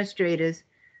administrators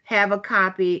have a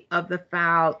copy of the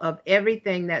file of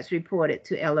everything that's reported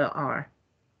to LLR.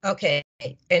 Okay,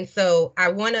 and so I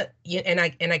want to, and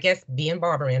I guess being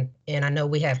Barbara, and I know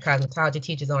we have cosmetology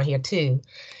teachers on here too.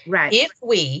 Right. If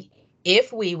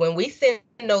we, when we send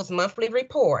those monthly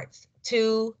reports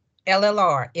to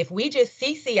LLR, if we just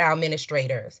CC our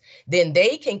administrators, then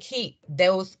they can keep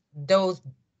that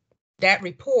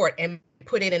report and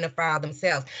put it in a file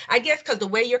themselves. I guess because the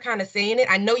way you're kind of saying it,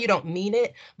 I know you don't mean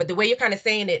it, but the way you're kind of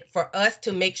saying it, for us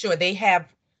to make sure they have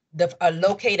a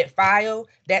located file,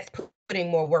 that's putting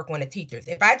more work on the teachers.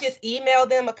 If I just email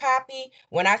them a copy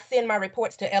when I send my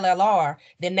reports to LLR,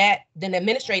 then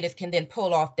administrators can then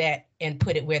pull off that and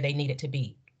put it where they need it to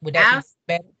be. Would that be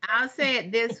better? I'll say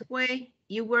it this way.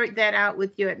 You work that out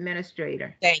with your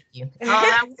administrator. Thank you. All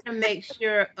I want to make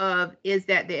sure of is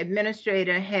that the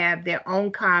administrator have their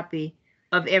own copy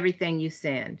of everything you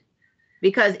send.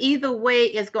 Because either way,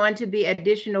 it's going to be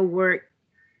additional work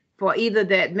for either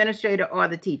the administrator or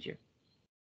the teacher.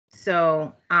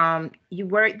 So you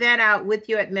work that out with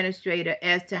your administrator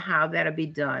as to how that'll be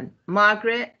done.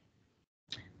 Margaret?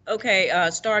 Okay,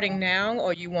 starting now,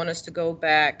 or you want us to go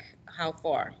back how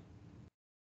far?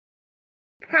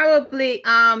 Probably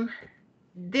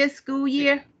this school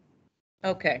year,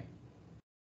 Okay,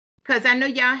 because I know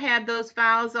y'all have those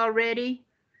files already.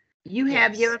 You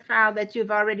have yes. your file that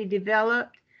you've already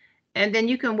developed, and then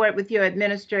you can work with your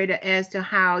administrator as to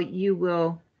how you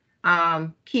will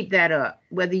keep that up,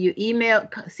 whether you email,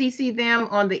 CC them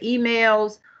on the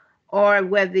emails, or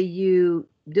whether you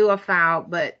do a file,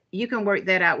 but you can work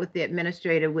that out with the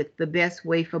administrator with the best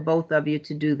way for both of you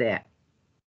to do that.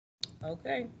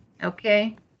 Okay.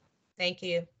 Okay? Thank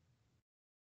you.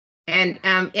 And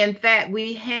in fact,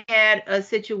 we had a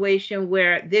situation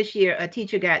where this year a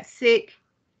teacher got sick,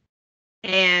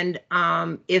 and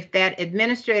if that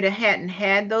administrator hadn't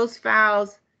had those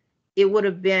files, it would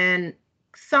have been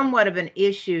somewhat of an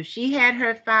issue. She had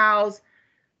her files.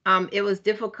 It was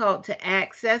difficult to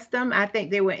access them. I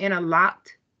think they were in a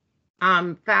locked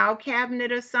file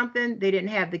cabinet or something. They didn't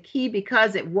have the key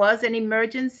because it was an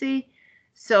emergency.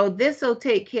 So this will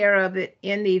take care of it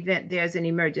in the event there's an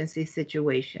emergency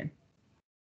situation.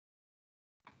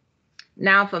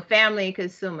 Now for family and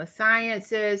consumer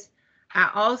sciences,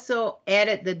 I also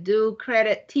added the dual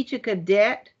credit teacher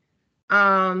cadet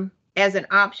as an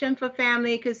option for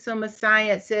family and consumer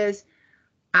sciences.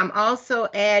 I'm also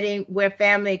adding where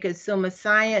family and consumer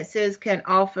sciences can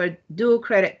offer dual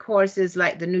credit courses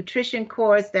like the nutrition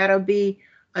course. That'll be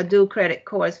a dual credit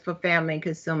course for family and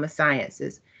consumer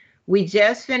sciences. We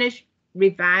just finished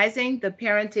revising the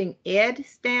parenting ed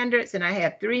standards, and I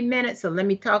have 3 minutes, so let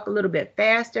me talk a little bit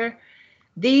faster.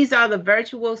 These are the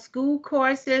virtual school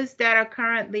courses that are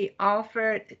currently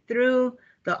offered through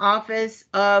the Office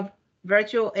of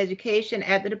Virtual Education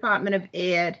at the Department of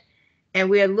Ed, and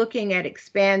we are looking at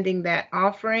expanding that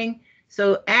offering.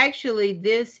 So actually,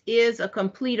 this is a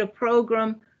completer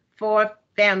program for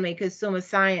family consumer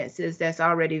sciences that's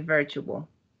already virtual.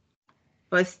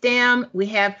 For STEM, we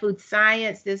have food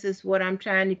science. This is what I'm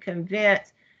trying to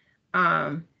convince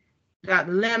Dr.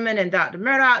 Lemon and Dr.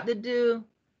 Murdoch to do.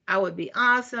 I would be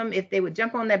awesome if they would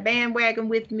jump on that bandwagon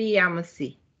with me. I'm gonna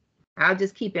see. I'll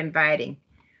just keep inviting.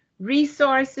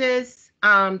 Resources,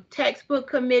 textbook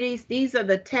committees. These are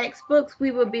the textbooks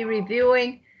we will be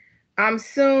reviewing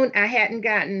soon. I hadn't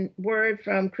gotten word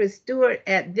from Chris Stewart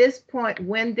at this point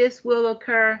when this will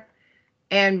occur.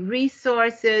 And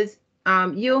resources,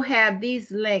 you'll have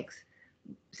these links.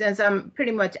 Since I'm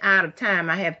pretty much out of time,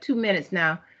 I have 2 minutes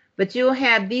now, but you'll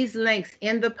have these links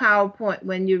in the PowerPoint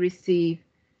when you receive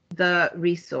the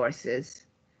resources.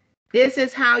 This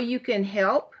is how you can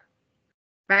help: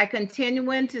 by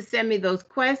continuing to send me those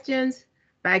questions,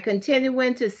 by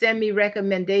continuing to send me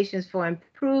recommendations for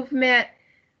improvement,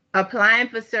 applying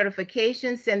for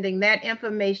certification, sending that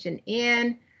information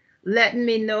in, letting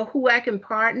me know who I can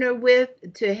partner with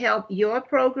to help your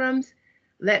programs.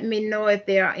 Let me know if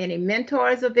there are any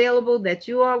mentors available that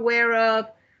you are aware of.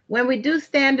 When we do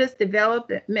standards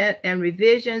development and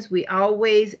revisions, we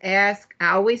always ask,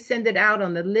 I always send it out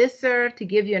on the listserv to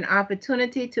give you an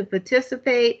opportunity to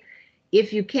participate.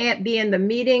 If you can't be in the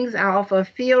meetings, I offer a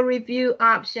field review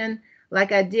option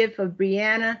like I did for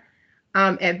Brianna.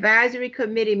 Advisory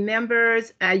committee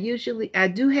members, I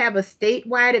do have a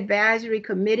statewide advisory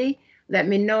committee. Let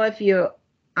me know if you're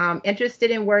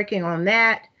interested in working on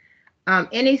that.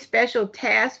 Any special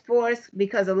task force,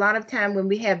 because a lot of time when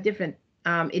we have different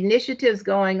initiatives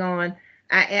going on,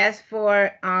 I ask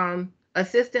for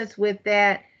assistance with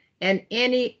that, and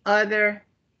any other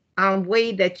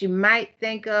way that you might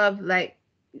think of, like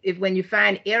if when you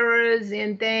find errors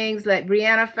in things like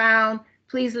Brianna found,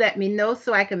 please let me know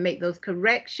so I can make those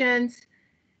corrections.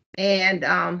 And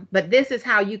but this is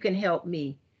how you can help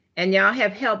me. And y'all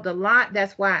have helped a lot.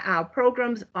 That's why our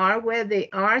programs are where they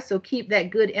are. So keep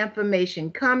that good information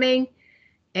coming.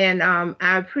 And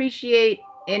I appreciate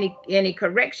any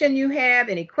correction you have,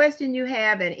 any question you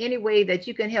have, and any way that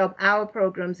you can help our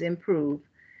programs improve.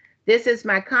 This is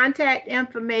my contact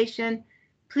information.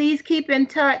 Please keep in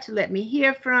touch. Let me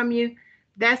hear from you.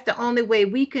 That's the only way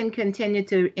we can continue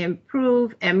to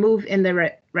improve and move in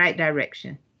the right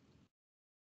direction.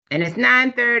 And it's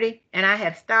 9:30 and I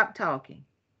have stopped talking.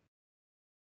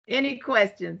 Any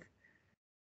questions?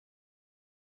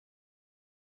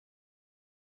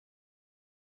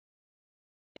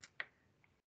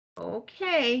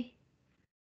 Okay.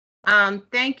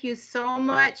 Thank you so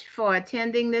much for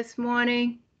attending this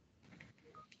morning.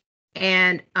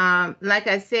 And like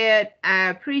I said, I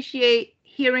appreciate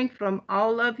hearing from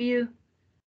all of you.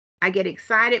 I get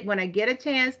excited when I get a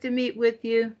chance to meet with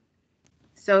you.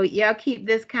 So y'all keep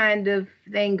this kind of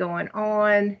thing going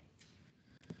on.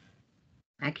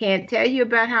 I can't tell you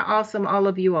about how awesome all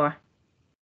of you are.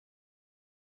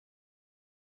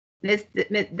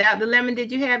 Dr. Lemon,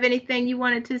 did you have anything you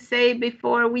wanted to say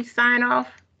before we sign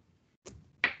off?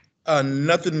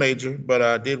 Nothing major, but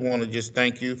I did want to just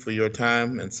thank you for your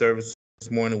time and service this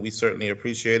morning. We certainly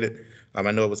appreciate it. I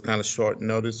know it was kind of short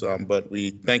notice, but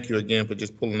we thank you again for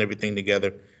just pulling everything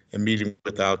together and meeting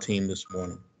with our team this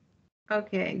morning.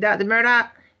 Okay, Dr.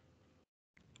 Murdoch?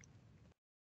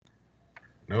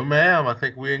 No, ma'am. I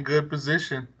think we're in good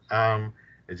position.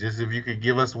 It's just if you could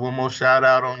give us one more shout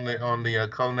out on the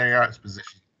culinary arts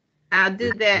position. I'll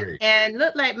do that. Great. And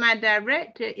look like my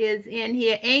director is in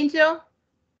here. Angel,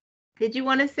 did you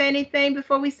want to say anything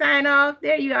before we sign off?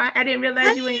 There you are. I didn't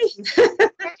realize you were in.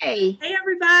 Hey. Hey,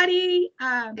 everybody.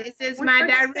 This is my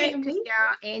director,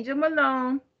 y'all, Angel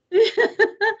Malone.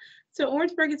 So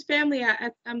Orangeburg is family.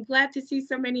 I'm glad to see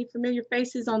so many familiar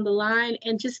faces on the line,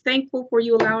 and just thankful for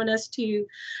you allowing us to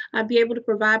be able to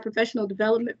provide professional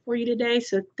development for you today.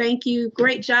 So thank you.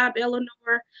 Great job,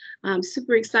 Eleanor. I'm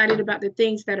super excited about the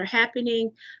things that are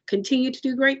happening. Continue to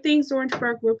do great things,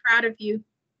 Orangeburg. We're proud of you.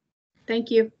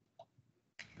 Thank you.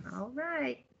 All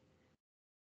right.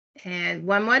 And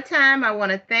one more time, I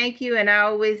want to thank you. And I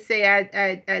always say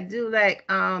I do like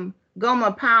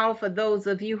Goma Powell for those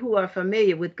of you who are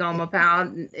familiar with Goma Powell.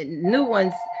 New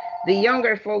ones, the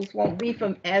younger folks won't be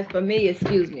as familiar.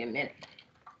 Excuse me a minute.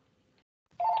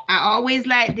 I always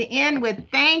like to end with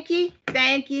thank you,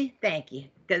 thank you, thank you.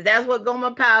 Because that's what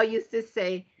Goma Powell used to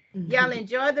say. Y'all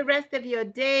enjoy the rest of your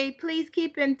day. Please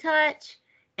keep in touch.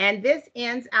 And this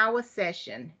ends our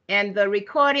session. And the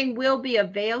recording will be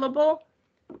available.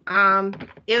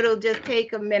 It'll just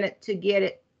take a minute to get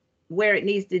it where it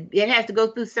needs to. It has to go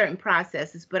through certain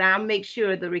processes, but I'll make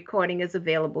sure the recording is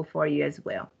available for you as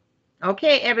well.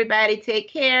 Okay, everybody, take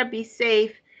care, be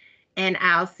safe, and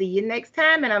I'll see you next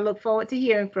time. And I look forward to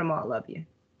hearing from all of you.